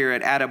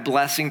Spirit, add a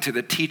blessing to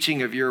the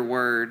teaching of your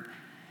word,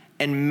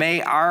 and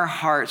may our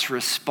hearts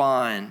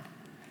respond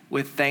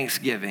with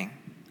thanksgiving.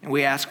 And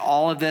we ask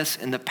all of this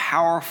in the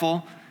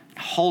powerful,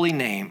 holy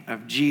name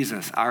of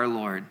Jesus, our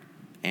Lord.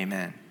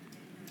 Amen.